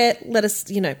out there. Let us,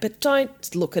 but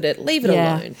don't look at it. Leave it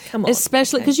alone. Come on.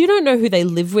 Especially because you don't know who they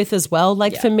live with as well.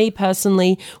 Like for me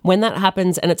personally, when that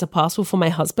happens and it's a parcel for my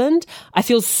husband, I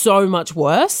feel so much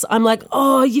worse. I'm like,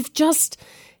 oh,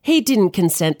 he didn't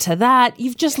consent to that.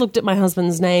 You've just looked at my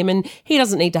husband's name and he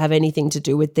doesn't need to have anything to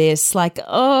do with this. Like,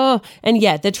 oh, and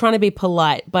yeah, they're trying to be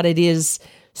polite, but it is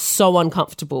so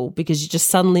uncomfortable because you're just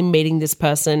suddenly meeting this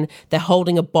person. They're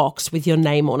holding a box with your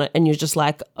name on it and you're just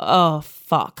like, oh,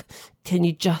 fuck. Can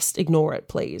you just ignore it,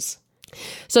 please?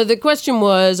 So the question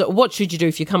was, what should you do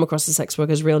if you come across a sex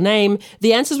worker's real name?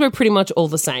 The answers were pretty much all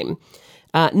the same.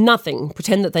 Nothing.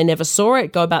 Pretend that they never saw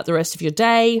it. Go about the rest of your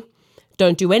day.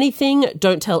 Don't do anything.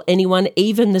 Don't tell anyone,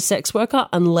 even the sex worker,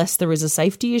 unless there is a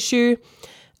safety issue.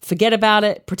 Forget about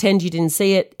it. Pretend you didn't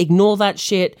see it. Ignore that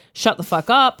shit. Shut the fuck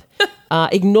up.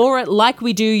 Ignore it like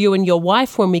we do you and your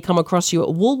wife when we come across you at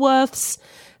Woolworths.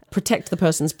 Protect the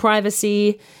person's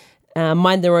privacy.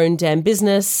 Mind their own damn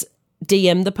business.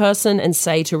 DM the person and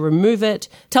say to remove it.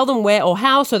 Tell them where or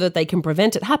how so that they can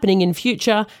prevent it happening in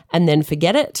future, and then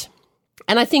forget it.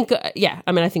 And I think,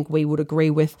 I think we would agree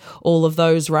with all of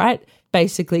those, right?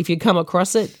 Basically, if you come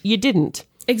across it, you didn't.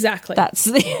 Exactly. That's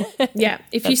the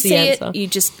If you see it, you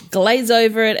just glaze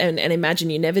over it and imagine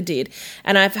you never did.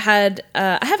 And I have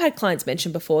had clients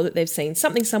mention before that they've seen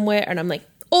something somewhere, and I'm like,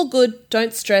 all good,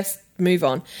 don't stress, move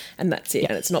on, and that's it.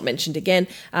 And it's not mentioned again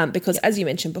because, as you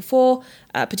mentioned before,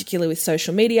 particularly with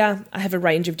social media, I have a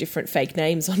range of different fake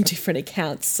names on different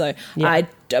accounts, so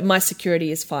my security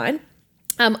is fine.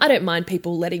 I don't mind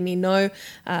people letting me know,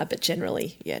 but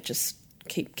generally, just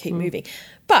keep moving.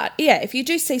 But if you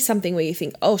do see something where you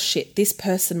think, oh shit, this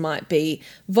person might be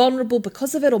vulnerable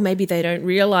because of it, or maybe they don't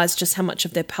realize just how much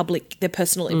of their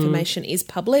personal information is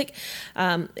public,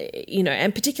 and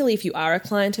particularly if you are a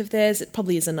client of theirs, it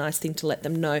probably is a nice thing to let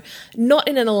them know. Not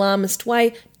in an alarmist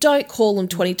way. Don't call them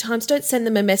 20 times. Don't send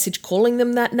them a message calling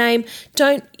them that name.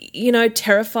 Don't,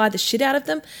 terrify the shit out of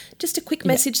them. Just a quick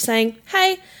message saying,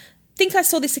 hey, think I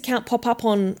saw this account pop up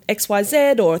on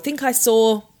XYZ, or think I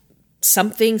saw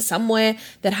something somewhere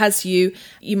that has you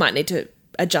might need to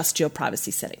adjust your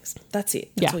privacy settings. That's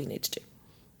it. That's all you need to do.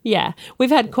 Yeah, we've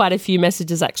had quite a few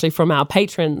messages actually from our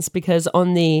patrons, because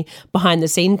on the behind the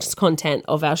scenes content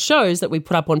of our shows that we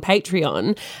put up on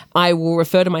Patreon, I will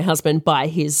refer to my husband by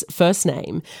his first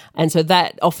name. And so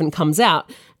that often comes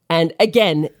out. And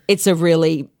again, it's a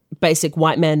really basic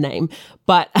white man name,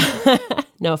 but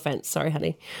no offense. Sorry,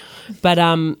 honey. But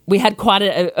we had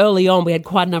early on, we had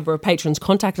quite a number of patrons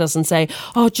contact us and say,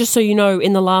 oh, just so you know,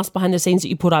 in the last behind the scenes that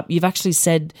you put up, you've actually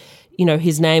said,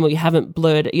 his name, or you haven't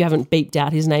beeped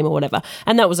out his name or whatever.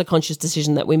 And that was a conscious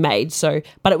decision that we made. So,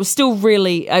 but it was still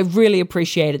I really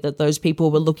appreciated that those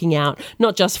people were looking out,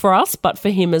 not just for us, but for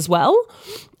him as well.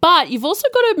 But you've also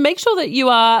got to make sure that you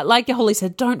are, like Holly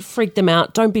said, don't freak them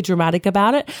out. Don't be dramatic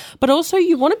about it. But also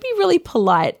you want to be really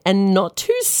polite and not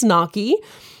too snarky,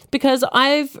 because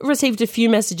I've received a few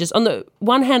messages. On the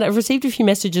one hand, I've received a few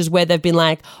messages where they've been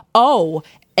like, oh,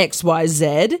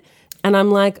 XYZ. And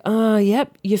I'm like, oh,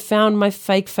 yep, you found my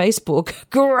fake Facebook.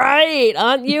 Great.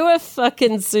 Aren't you a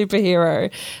fucking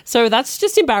superhero? So that's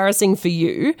just embarrassing for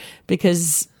you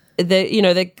because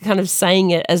they're kind of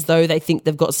saying it as though they think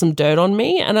they've got some dirt on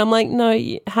me. And I'm like, no,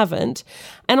 you haven't.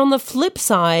 And on the flip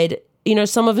side,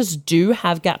 some of us do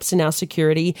have gaps in our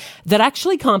security that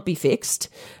actually can't be fixed.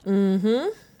 Mm-hmm.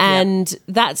 And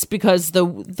that's because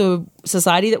the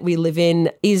society that we live in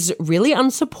is really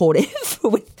unsupportive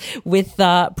with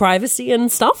privacy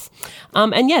and stuff.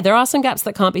 And yeah, there are some gaps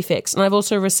that can't be fixed. And I've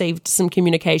also received some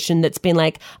communication that's been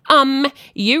like,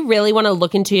 you really want to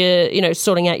look into your,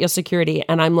 sorting out your security.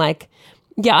 And I'm like,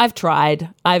 yeah, I've tried.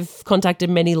 I've contacted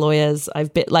many lawyers.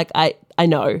 I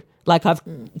know.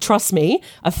 Trust me,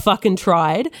 I've fucking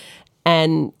tried.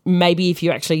 And maybe if you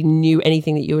actually knew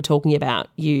anything that you were talking about,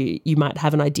 you might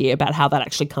have an idea about how that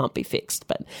actually can't be fixed.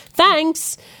 But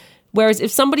thanks. Whereas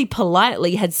if somebody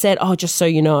politely had said, oh, just so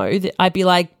you know, I'd be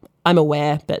like, I'm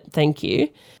aware, but thank you.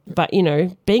 But,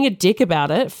 being a dick about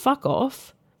it, fuck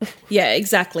off. Yeah,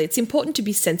 exactly. It's important to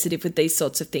be sensitive with these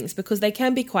sorts of things because they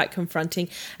can be quite confronting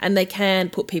and they can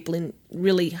put people in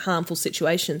really harmful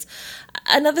situations.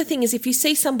 Another thing is if you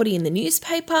see somebody in the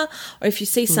newspaper or if you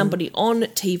see somebody on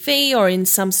TV or in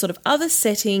some sort of other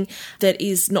setting that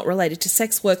is not related to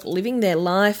sex work, living their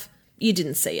life, you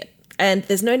didn't see it. And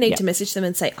there's no need to message them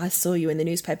and say, I saw you in the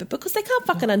newspaper because they can't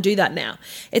fucking undo that now.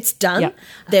 It's done. Yep.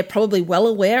 They're probably well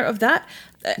aware of that.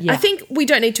 I think we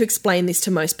don't need to explain this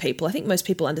to most people. I think most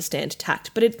people understand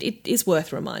tact, but it is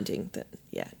worth reminding that,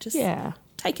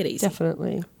 take it easy.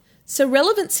 Definitely. So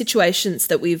relevant situations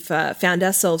that we've found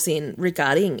ourselves in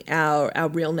regarding our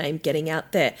real name getting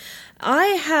out there. I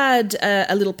had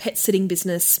a little pet sitting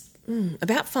business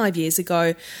about 5 years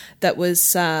ago that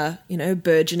was,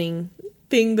 burgeoning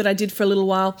thing that I did for a little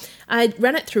while. I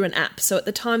ran it through an app. So at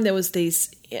the time there was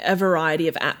a variety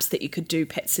of apps that you could do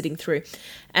pet sitting through.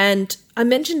 And I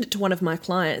mentioned it to one of my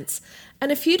clients.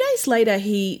 And a few days later,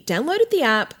 he downloaded the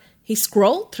app. He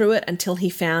scrolled through it until he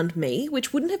found me,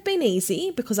 which wouldn't have been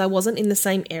easy because I wasn't in the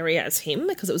same area as him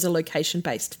because it was a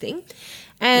location-based thing.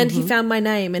 And he found my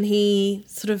name and he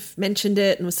sort of mentioned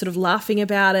it and was sort of laughing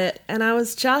about it. And I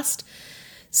was just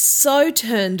so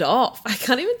turned off. I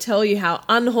can't even tell you how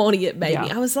unhorny it made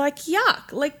me. I was like,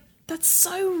 yuck, that's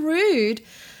so rude.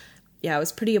 Yeah, I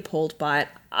was pretty appalled by it.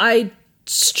 I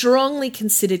strongly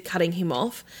considered cutting him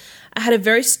off. I had a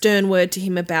very stern word to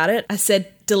him about it. I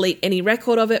said, delete any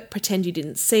record of it, pretend you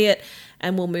didn't see it,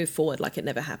 and we'll move forward like it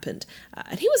never happened.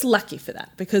 And he was lucky for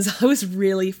that because I was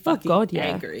really fucking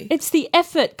angry. It's the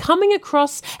effort coming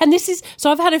across. And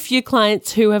so I've had a few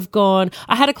clients who have gone,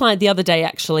 I had a client the other day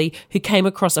actually who came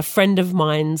across a friend of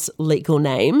mine's legal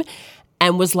name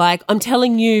and was like, I'm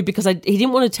telling you because he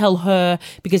didn't want to tell her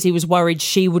because he was worried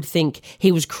she would think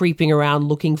he was creeping around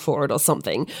looking for it or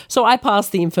something. So I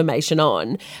passed the information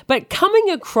on. But coming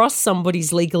across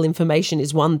somebody's legal information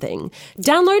is one thing.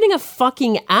 Downloading a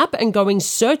fucking app and going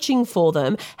searching for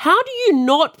them, how do you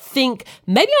not think,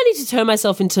 maybe I need to turn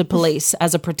myself into police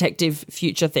as a protective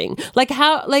future thing?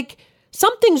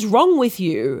 Something's wrong with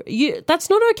you.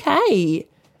 That's not okay.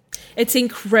 It's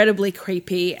incredibly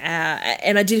creepy,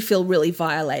 and I did feel really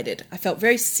violated. I felt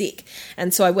very sick,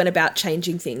 and so I went about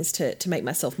changing things to make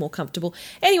myself more comfortable.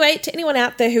 Anyway, to anyone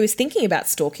out there who is thinking about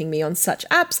stalking me on such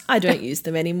apps, I don't use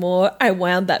them anymore. I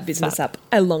wound that business up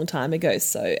a long time ago,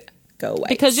 so go away.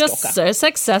 Because stalker. You're so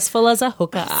successful as a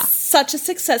hooker. Such a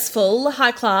successful,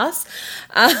 high class.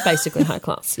 Basically high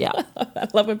class, yeah. I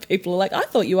love when people are like, I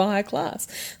thought you were high class.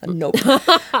 Nope.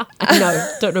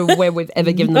 No, don't know where we've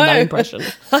ever given them that impression.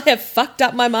 I have fucked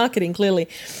up my marketing, clearly.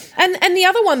 And the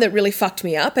other one that really fucked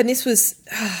me up, and this was,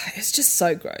 it's just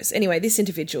so gross. Anyway, this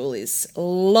individual is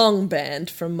long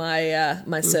banned from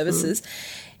my services.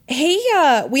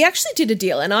 We actually did a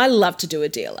deal, and I love to do a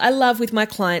deal. I love with my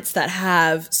clients that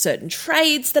have certain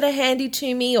trades that are handy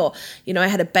to me, or, I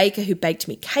had a baker who baked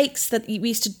me cakes that we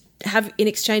used to have in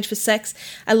exchange for sex.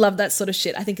 I love that sort of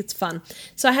shit. I think it's fun.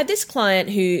 So I had this client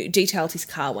who detailed his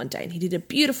car one day and he did a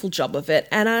beautiful job of it.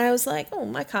 And I was like, oh,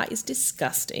 my car is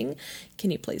disgusting. Can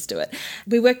you please do it?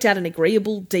 We worked out an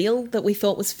agreeable deal that we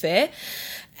thought was fair.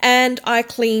 And I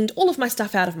cleaned all of my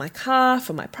stuff out of my car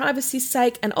for my privacy's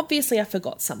sake. And obviously I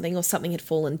forgot something or something had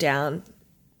fallen down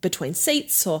between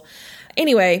seats or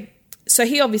anyway. So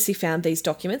he obviously found these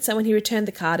documents, and when he returned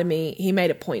the car to me, he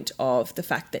made a point of the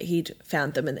fact that he'd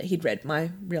found them and that he'd read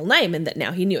my real name and that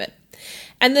now he knew it.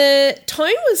 And the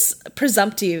tone was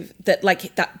presumptive that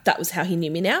that was how he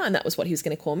knew me now and that was what he was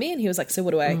going to call me. And he was like, so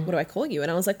what do I call you?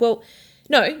 And I was like, well,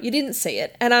 no, you didn't see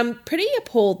it. And I'm pretty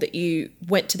appalled that you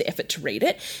went to the effort to read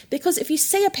it, because if you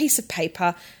see a piece of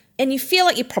paper and you feel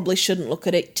like you probably shouldn't look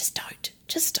at it, just don't.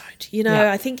 just don't. You know,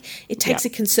 I think it takes a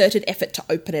concerted effort to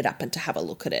open it up and to have a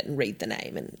look at it and read the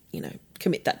name and, you know,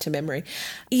 commit that to memory.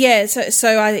 Yeah,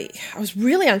 so I was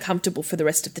really uncomfortable for the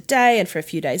rest of the day and for a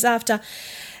few days after.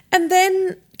 And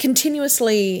then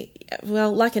continuously,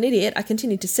 well, like an idiot, I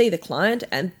continued to see the client,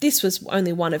 and this was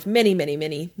only one of many, many,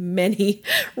 many, many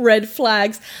red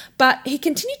flags. But he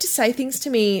continued to say things to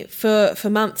me for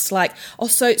months like, oh,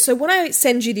 so when I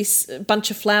send you this bunch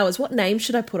of flowers, what name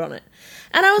should I put on it?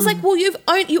 And I was like, well, you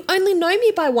only know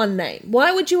me by one name.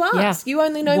 Why would you ask? You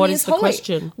only know me as Holly. What is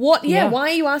the question? Why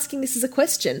are you asking this as a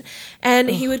question? And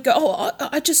he would go, oh,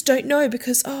 I just don't know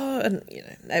because, and you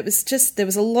know, it was just, there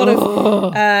was a lot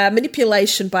of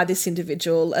manipulation by this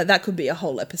individual. That could be a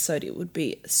whole episode. It would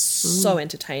be so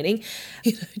entertaining.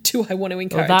 You know, do I want to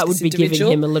encourage that would this be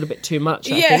individual? Giving him a little bit too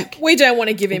much, I think. We don't want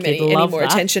to give him any more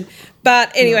attention.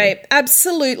 But anyway,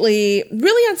 absolutely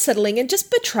really unsettling and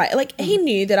just betrayal. Like, he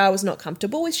knew that I was not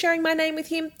comfortable with sharing my name with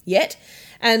him yet,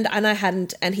 and I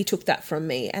hadn't, and he took that from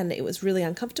me, and it was really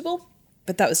uncomfortable.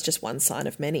 But that was just one sign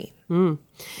of many.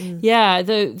 Yeah,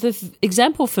 the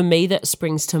example for me that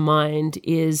springs to mind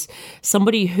is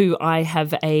somebody who I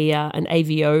have an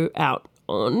AVO out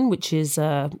on, which is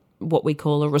what we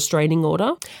call a restraining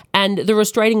order. And the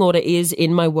restraining order is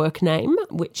in my work name,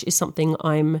 which is something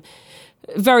I'm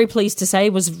very pleased to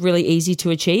say was really easy to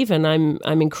achieve, and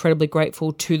I'm incredibly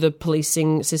grateful to the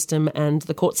policing system and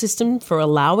the court system for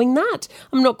allowing that.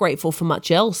 I'm not grateful for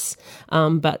much else,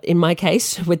 but in my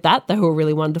case with that, they were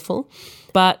really wonderful.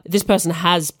 But this person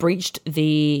has breached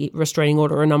the restraining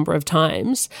order a number of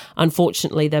times.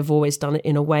 Unfortunately, they've always done it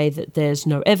in a way that there's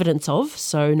no evidence of,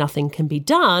 so nothing can be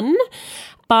done.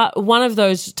 But one of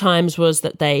those times was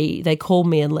that they called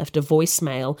me and left a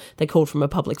voicemail. They called from a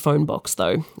public phone box,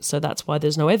 though, so that's why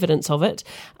there's no evidence of it.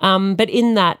 But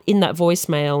in that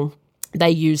voicemail, they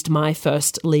used my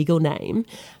first legal name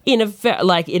in a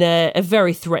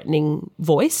very threatening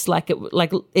voice, like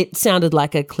it sounded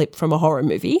like a clip from a horror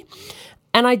movie.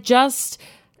 And I just,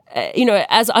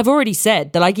 as I've already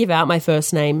said, that I give out my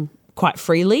first name quite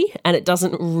freely, and it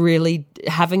doesn't really,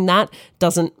 having that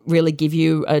doesn't really give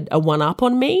you a one-up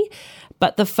on me.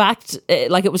 But the fact,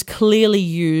 it was clearly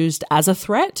used as a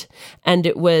threat, and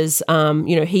it was,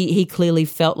 he clearly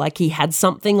felt like he had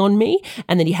something on me,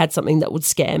 and that he had something that would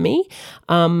scare me.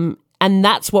 And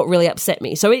that's what really upset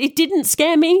me. So it didn't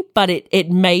scare me, but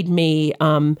it made me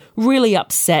really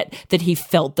upset that he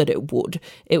felt that it would.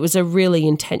 It was a really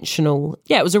intentional,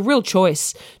 it was a real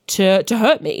choice to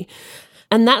hurt me.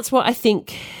 And that's what I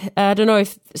think, I don't know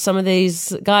if some of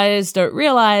these guys don't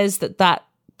realize that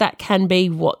can be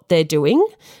what they're doing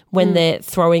when they're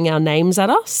throwing our names at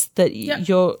us, that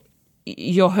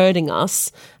you're hurting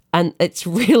us. And it's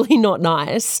really not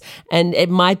nice. And it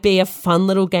might be a fun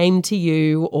little game to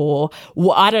you, or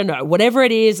I don't know, whatever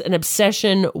it is, an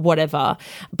obsession, whatever.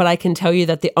 But I can tell you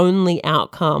that the only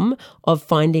outcome of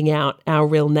finding out our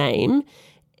real name,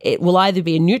 it will either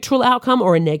be a neutral outcome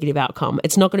or a negative outcome.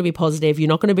 It's not going to be positive. You're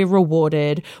not going to be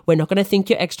rewarded. We're not going to think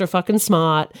you're extra fucking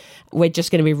smart. We're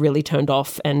just going to be really turned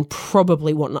off and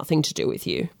probably want nothing to do with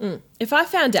you. If I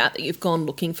found out that you've gone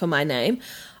looking for my name,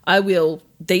 I will,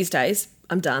 these days,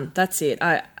 I'm done. That's it.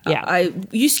 I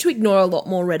used to ignore a lot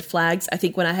more red flags, I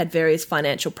think, when I had various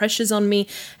financial pressures on me.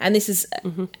 And this is,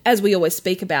 as we always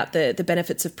speak about, the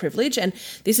benefits of privilege. And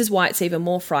this is why it's even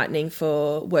more frightening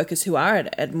for workers who are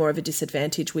at more of a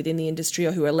disadvantage within the industry,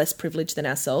 or who are less privileged than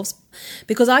ourselves.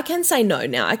 Because I can say no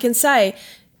now. I can say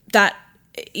that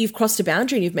you've crossed a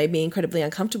boundary and you've made me incredibly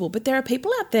uncomfortable. But there are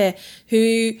people out there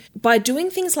who, by doing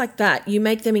things like that, you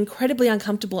make them incredibly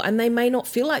uncomfortable, and they may not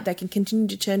feel like they can continue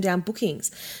to turn down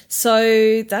bookings.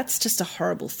 So that's just a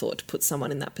horrible thought, to put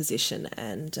someone in that position.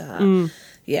 And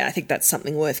I think that's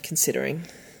something worth considering.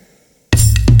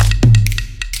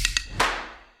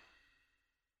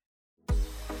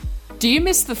 Do you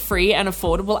miss the free and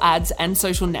affordable ads and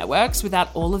social networks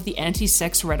without all of the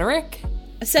anti-sex rhetoric?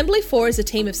 Assembly 4 is a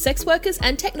team of sex workers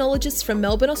and technologists from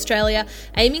Melbourne, Australia,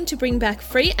 aiming to bring back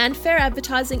free and fair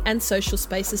advertising and social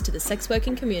spaces to the sex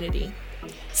working community.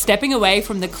 Stepping away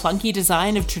from the clunky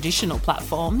design of traditional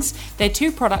platforms, their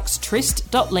two products,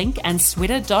 Tryst.link and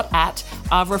Switter.at,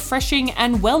 are refreshing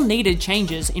and well-needed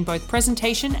changes in both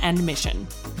presentation and mission.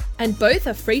 And both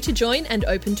are free to join and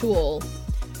open to all.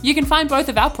 You can find both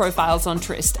of our profiles on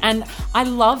Tryst, and I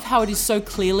love how it is so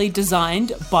clearly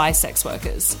designed by sex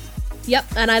workers. Yep,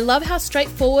 and I love how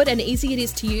straightforward and easy it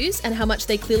is to use, and how much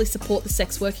they clearly support the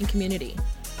sex working community.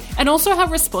 And also how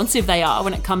responsive they are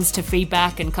when it comes to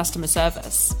feedback and customer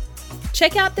service.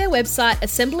 Check out their website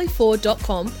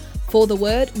assembly4.com for the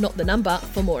word, not the number,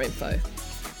 for more info.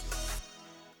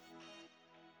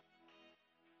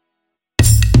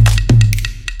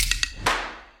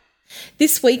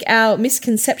 This week, our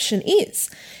misconception is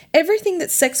everything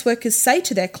that sex workers say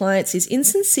to their clients is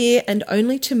insincere and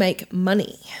only to make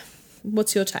money.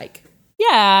 What's your take?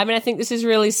 Yeah, I mean, I think this is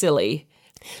really silly.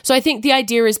 So I think the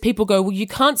idea is people go, well, you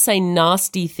can't say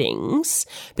nasty things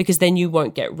because then you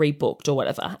won't get rebooked or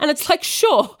whatever. And it's like,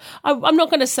 sure, I'm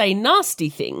not going to say nasty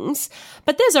things,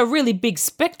 but there's a really big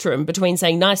spectrum between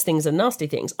saying nice things and nasty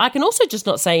things. I can also just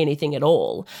not say anything at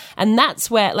all. And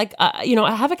that's where, like, I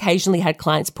have occasionally had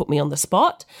clients put me on the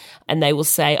spot and they will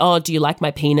say, oh, do you like my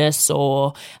penis?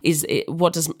 Or is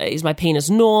my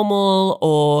penis normal?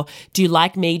 Or do you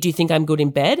like me? Do you think I'm good in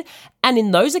bed? And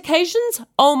in those occasions,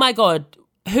 oh my God,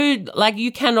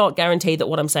 you cannot guarantee that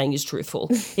what I'm saying is truthful.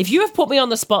 If you have put me on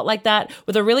the spot like that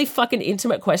with a really fucking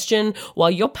intimate question while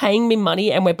you're paying me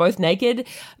money and we're both naked,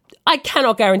 I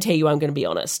cannot guarantee you I'm going to be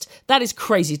honest. That is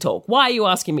crazy talk. Why are you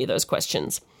asking me those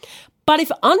questions? But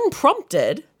if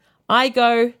unprompted, I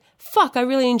go, fuck, I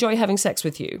really enjoy having sex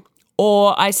with you.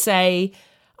 Or I say,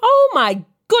 oh my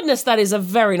goodness, that is a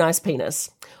very nice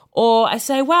penis. Or I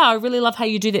say, wow, I really love how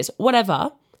you do this.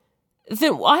 Whatever.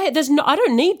 Then I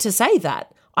don't need to say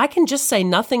that. I can just say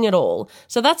nothing at all.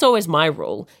 So that's always my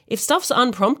rule. If stuff's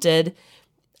unprompted,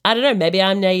 I don't know, maybe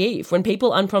I'm naive. When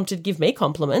people unprompted give me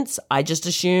compliments, I just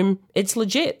assume it's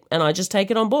legit and I just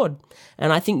take it on board.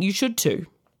 And I think you should too.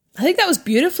 I think that was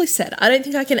beautifully said. I don't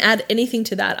think I can add anything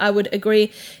to that. I would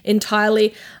agree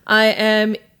entirely. I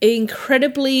am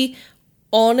incredibly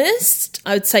honest,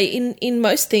 I would say, in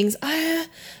most things. I'm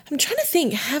trying to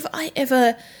think, have I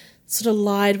ever sort of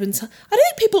lied when I don't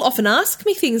think people often ask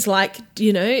me things like,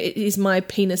 is my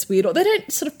penis weird? Or they don't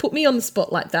sort of put me on the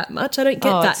spot like that much. I don't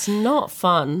get that. It's not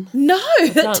fun. No,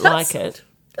 don't like it.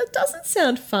 That doesn't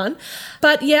sound fun.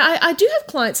 But yeah, I do have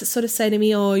clients that sort of say to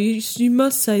me, oh, you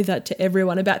must say that to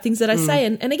everyone about things that I say.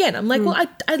 And again, I'm like, well,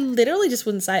 I literally just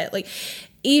wouldn't say it. Like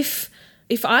if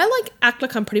I act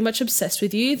like I'm pretty much obsessed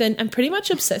with you, then I'm pretty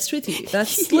much obsessed with you.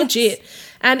 That's yes. Legit.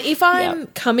 And if I'm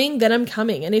coming, then I'm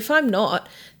coming. And if I'm not,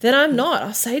 then I'm not.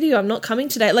 I'll say to you, I'm not coming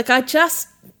today. Like I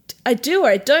do or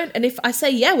I don't. And if I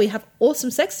say, yeah, we have awesome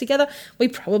sex together, we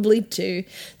probably do.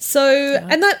 So,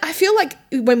 and that I feel like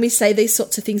when we say these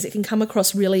sorts of things, it can come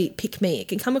across really pick me. It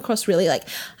can come across really like,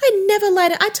 I never lie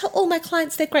to, I tell all my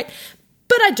clients they're great,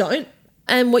 but I don't.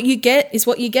 And what you get is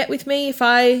what you get with me. If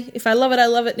I love it, I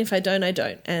love it. And if I don't, I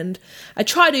don't. And I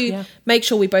try to make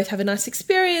sure we both have a nice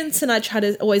experience and I try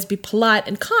to always be polite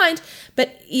and kind.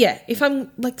 But yeah, if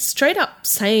I'm straight up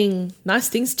saying nice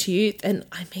things to you, then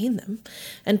I mean them.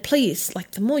 And please,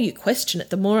 the more you question it,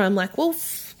 the more I'm like, well,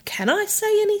 can I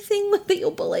say anything that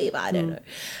you'll believe? I don't know.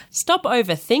 Stop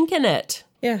overthinking it.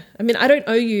 Yeah. I mean, I don't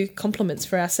owe you compliments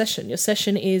for our session. Your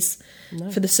session is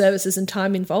for the services and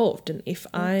time involved. And if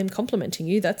I'm complimenting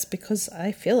you, that's because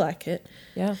I feel like it.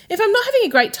 Yeah. If I'm not having a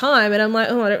great time and I'm like,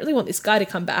 oh, I don't really want this guy to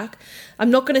come back, I'm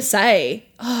not going to say,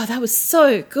 oh, that was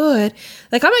so good.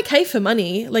 I'm okay for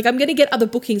money. I'm going to get other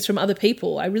bookings from other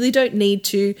people. I really don't need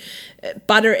to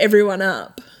butter everyone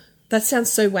up. That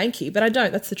sounds so wanky, but I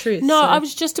don't. That's the truth. No, I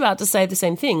was just about to say the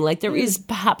same thing. There is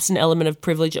perhaps an element of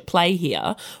privilege at play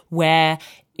here where,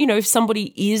 if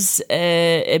somebody is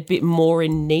a bit more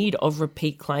in need of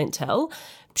repeat clientele,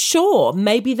 sure,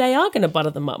 maybe they are going to butter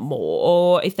them up more.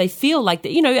 Or if they feel like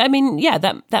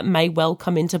that, that may well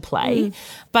come into play.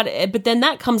 But then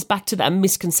that comes back to that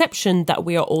misconception that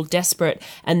we are all desperate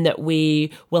and that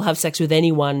we will have sex with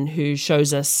anyone who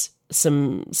shows us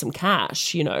some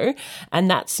cash,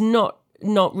 and that's not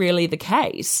really the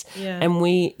case. Yeah.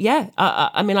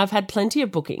 And I've had plenty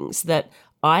of bookings that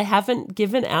I haven't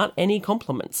given out any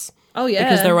compliments. Oh yeah.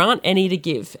 Because there aren't any to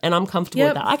give and I'm comfortable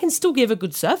with that. I can still give a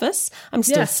good service. I'm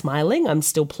still smiling, I'm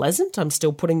still pleasant, I'm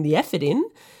still putting the effort in,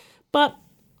 but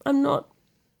I'm not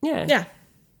Yeah.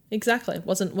 Exactly. It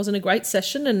wasn't a great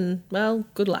session and well,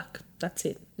 good luck. That's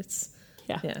it. It's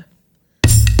yeah.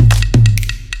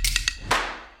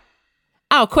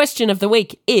 Our question of the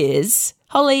week is,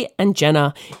 Holly and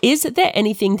Jenna, is there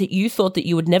anything that you thought that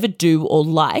you would never do or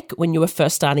like when you were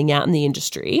first starting out in the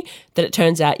industry that it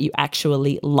turns out you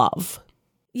actually love?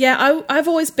 Yeah, I've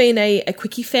always been a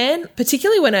quickie fan,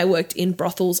 particularly when I worked in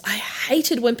brothels. I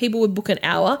hated when people would book an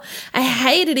hour. I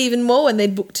hated even more when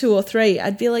they'd book 2 or 3.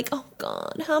 I'd be like, oh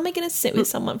God, how am I going to sit with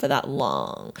someone for that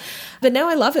long? But now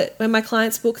I love it. When my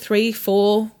clients book 3,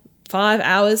 4, 5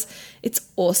 hours, it's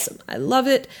awesome. I love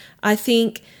it. I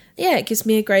think, it gives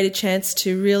me a greater chance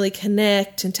to really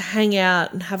connect and to hang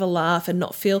out and have a laugh and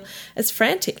not feel as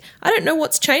frantic. I don't know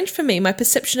what's changed for me. My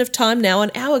perception of time now,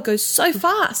 an hour goes so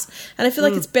fast and I feel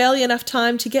like it's barely enough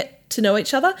time to get to know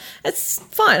each other. It's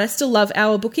fine. I still love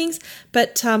hour bookings,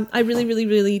 but I really, really,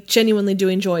 really genuinely do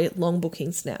enjoy long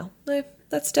bookings now. So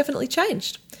that's definitely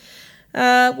changed.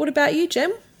 What about you,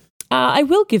 Jem? I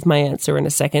will give my answer in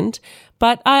a second,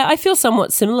 but I feel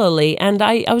somewhat similarly. And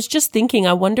I was just thinking,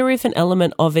 I wonder if an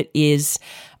element of it is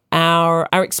our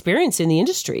experience in the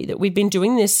industry, that we've been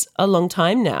doing this a long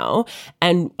time now.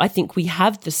 And I think we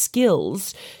have the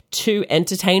skills to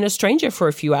entertain a stranger for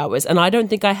a few hours. And I don't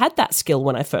think I had that skill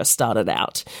when I first started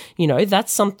out. You know,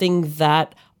 that's something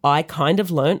that I kind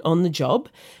of learned on the job,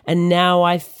 and now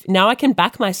I can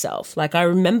back myself. Like I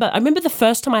remember the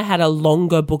first time I had a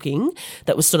longer booking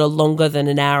that was sort of longer than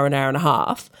an hour and a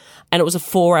half, and it was a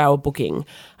 4-hour booking.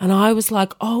 And I was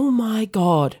like, oh my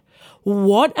God,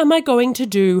 what am I going to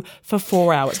do for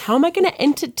 4 hours? How am I going to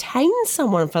entertain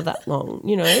someone for that long,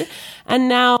 you know? And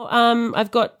now I've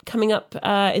got coming up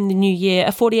in the new year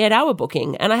a 48-hour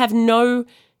booking, and I have no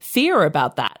fear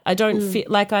about that. I don't feel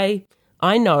like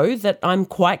I know that I'm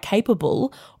quite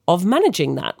capable of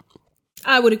managing that.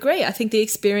 I would agree. I think the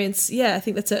experience, I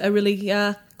think that's a really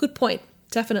good point.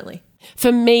 Definitely.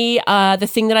 For me, the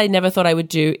thing that I never thought I would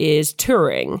do is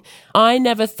touring. I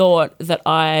never thought that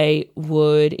I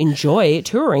would enjoy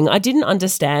touring. I didn't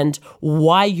understand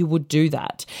why you would do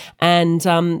that. And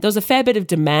there was a fair bit of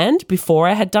demand before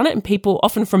I had done it, and people,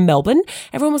 often from Melbourne,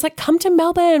 everyone was like, come to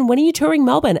Melbourne. When are you touring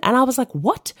Melbourne? And I was like,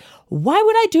 what? Why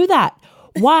would I do that?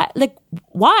 Why? Like,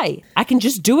 why? I can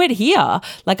just do it here.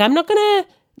 Like, I'm not going to,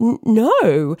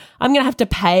 no. I'm going to have to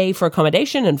pay for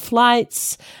accommodation and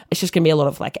flights. It's just going to be a lot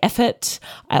of, like, effort.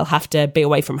 I'll have to be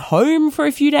away from home for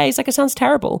a few days. Like, it sounds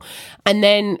terrible. And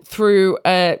then through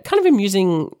a kind of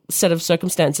amusing set of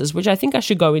circumstances, which I think I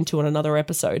should go into on another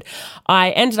episode, I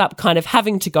ended up kind of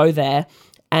having to go there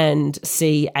and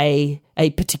see a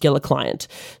particular client.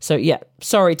 So, yeah,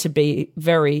 sorry to be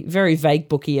very, very vague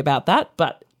bookie about that,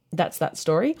 but that's that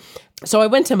story. So I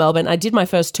went to Melbourne, I did my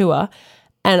first tour,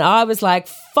 and I was like,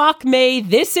 fuck me,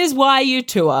 this is why you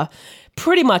tour.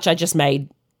 Pretty much I just made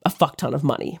a fuck ton of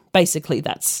money. Basically,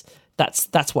 that's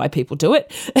why people do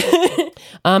it.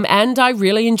 And I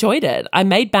really enjoyed it. I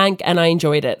made bank and I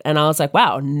enjoyed it. And I was like,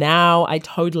 wow, now I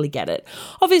totally get it.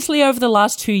 Obviously, over the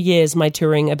last 2 years, my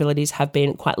touring abilities have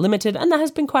been quite limited, and that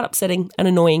has been quite upsetting and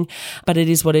annoying, but it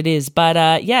is what it is.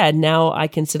 But now I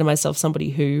consider myself somebody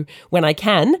who, when I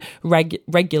can,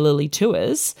 regularly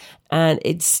tours, and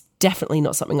it's definitely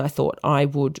not something I thought I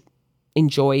would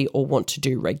enjoy or want to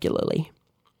do regularly.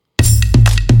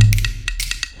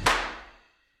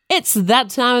 It's that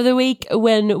time of the week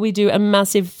when we do a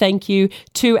massive thank you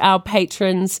to our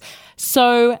patrons.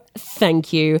 So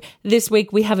thank you. This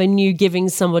week we have a new giving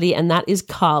somebody, and that is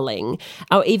Carling.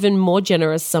 Our even more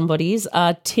generous somebodies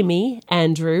are Timmy,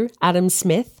 Andrew, Adam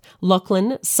Smith,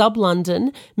 Lachlan, Sub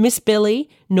London, Miss Billy,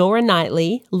 Nora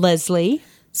Knightley, Leslie,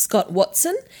 Scott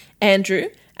Watson, Andrew,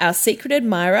 our secret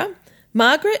admirer,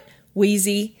 Margaret,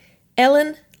 Wheezy,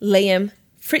 Ellen, Liam,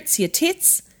 Fritz Your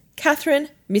Tits, Catherine,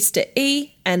 Mr.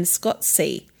 E, and Scott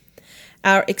C.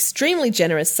 Our extremely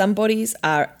generous somebodies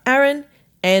are Aaron,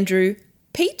 Andrew,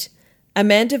 Pete,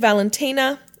 Amanda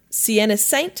Valentina, Sienna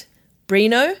Saint,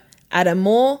 Brino, Adam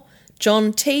Moore,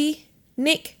 John T,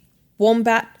 Nick,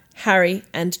 Wombat, Harry,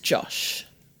 and Josh.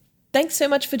 Thanks so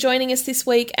much for joining us this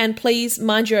week, and please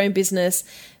mind your own business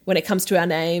when it comes to our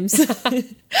names.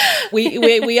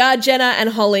 we are Jenna and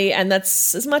Holly, and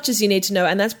that's as much as you need to know,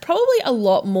 and that's probably a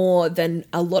lot more than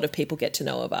a lot of people get to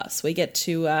know of us. We get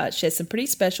to share some pretty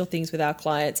special things with our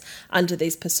clients under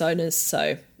these personas,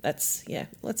 so that's,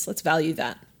 let's value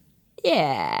that.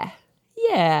 Yeah,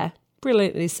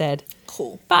 brilliantly said.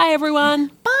 Cool. Bye,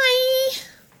 everyone. Bye.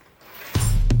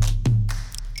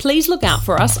 Please look out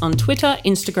for us on Twitter,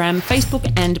 Instagram,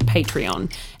 Facebook, and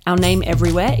Patreon. Our name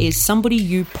everywhere is Somebody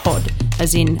You Pod,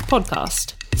 as in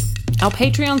podcast. Our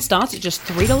Patreon starts at just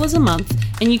 $3 a month,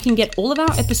 and you can get all of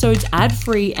our episodes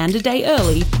ad-free and a day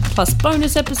early, plus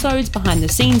bonus episodes,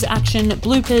 behind-the-scenes action,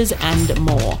 bloopers, and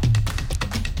more.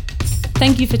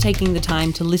 Thank you for taking the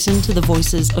time to listen to the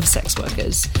voices of sex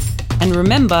workers. And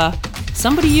remember,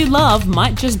 somebody you love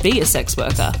might just be a sex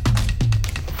worker.